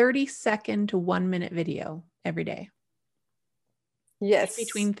 30-second to 1-minute video every day. Yes.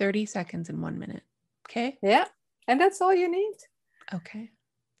 Between 30 seconds and 1 minute. Okay. Yeah. And that's all you need. Okay.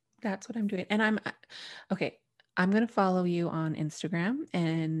 That's what I'm doing. And I'm going to follow you on Instagram,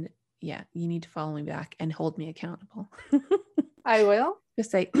 and you need to follow me back and hold me accountable. I will.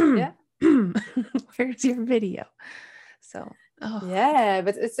 Just say, where's your video? So, yeah,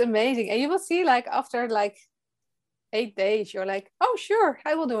 but it's amazing. And you will see like after like 8 days, you're like, oh, sure,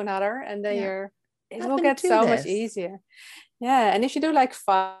 I will do another. And then it will get so much easier. Yeah. And if you do like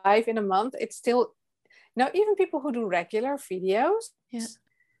 5 in a month, it's still, even people who do regular videos,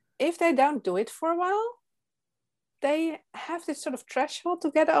 if they don't do it for a while, they have this sort of threshold to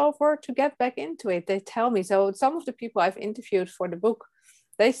get over, to get back into it. They tell me. So some of the people I've interviewed for the book,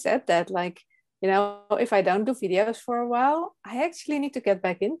 they said that like, if I don't do videos for a while, I actually need to get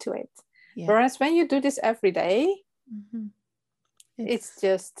back into it. Yeah. Whereas when you do this every day, it's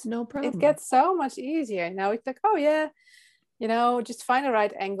just no problem. It gets so much easier. Now it's like, oh yeah, just find the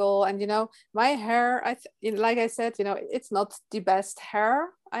right angle. And my hair, like I said, it's not the best hair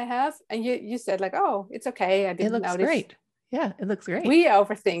I have. And you said like, oh, it's okay. I didn't notice. It looks great. Yeah, it looks great. We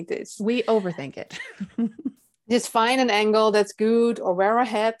overthink this. We overthink it. Just find an angle that's good, or wear a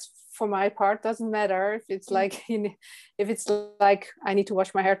hat. For my part, doesn't matter if it's like, if it's like I need to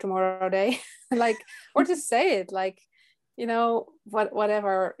wash my hair tomorrow day, like, or just say it like,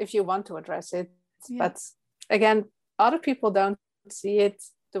 whatever, if you want to address it. But again, other people don't see it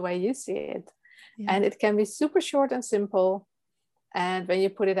the way you see it, and it can be super short and simple. And when you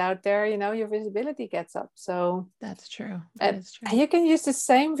put it out there, your visibility gets up. So that's true. That is true. And you can use the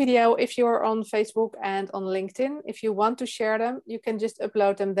same video if you're on Facebook and on LinkedIn. If you want to share them, you can just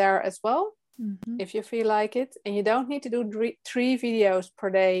upload them there as well, if you feel like it. And you don't need to do 3 videos per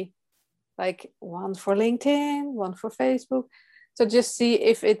day, like 1 for LinkedIn, 1 for Facebook. So just see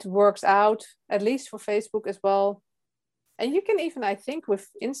if it works out, at least for Facebook as well. And you can even, I think, with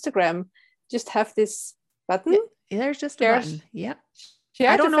Instagram, just have this button. There's just a button. Yeah.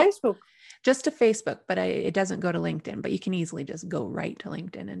 I don't know. Facebook. Just to Facebook, but it doesn't go to LinkedIn, but you can easily just go right to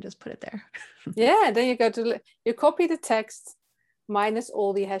LinkedIn and just put it there. Yeah. Then you copy the text minus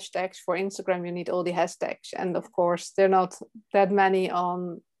all the hashtags. For Instagram, you need all the hashtags. And of course, they're not that many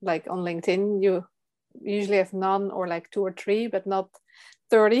on LinkedIn. You usually have none, or like 2 or 3, but not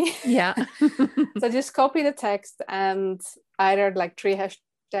 30. Yeah. So just copy the text and either like 3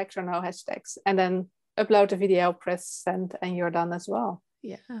 hashtags or no hashtags, and then upload the video, press send, and you're done as well.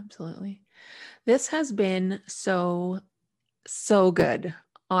 Yeah, absolutely. This has been so good.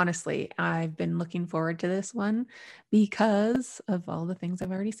 Honestly, I've been looking forward to this one because of all the things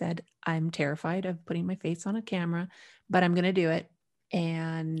I've already said. I'm terrified of putting my face on a camera, but I'm going to do it.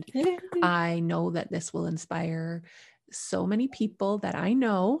 And I know that this will inspire so many people that I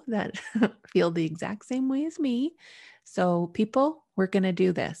know that feel the exact same way as me. So people, we're going to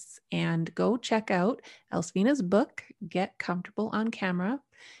do this, and go check out Elsvina's book, Get Comfortable on Camera.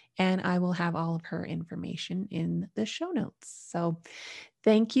 And I will have all of her information in the show notes. So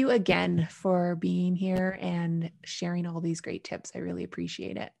Thank you again for being here and sharing all these great tips. I really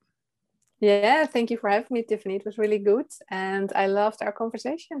appreciate it. Yeah, thank you for having me, Tiffany. It was really good, and I loved our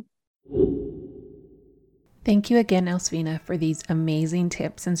conversation. Thank you again, Elfsvina, for these amazing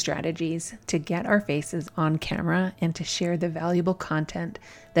tips and strategies to get our faces on camera and to share the valuable content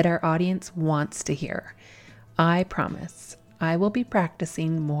that our audience wants to hear. I promise I will be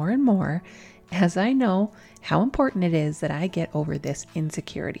practicing more and more, as I know how important it is that I get over this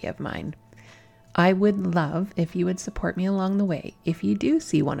insecurity of mine. I would love if you would support me along the way. If you do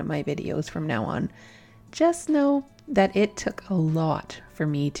see one of my videos from now on, just know that it took a lot for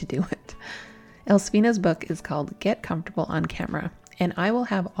me to do it. Elfsvina's book is called Get Comfortable on Camera, and I will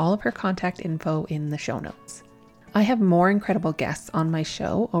have all of her contact info in the show notes. I have more incredible guests on my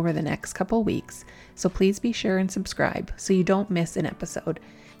show over the next couple weeks, so please be sure and subscribe so you don't miss an episode.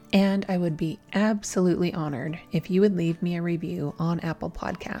 And I would be absolutely honored if you would leave me a review on Apple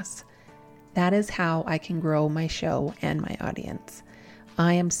Podcasts. That is how I can grow my show and my audience.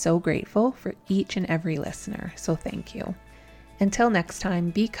 I am so grateful for each and every listener, so thank you. Until next time,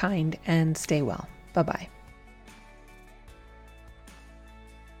 be kind and stay well. Bye-bye.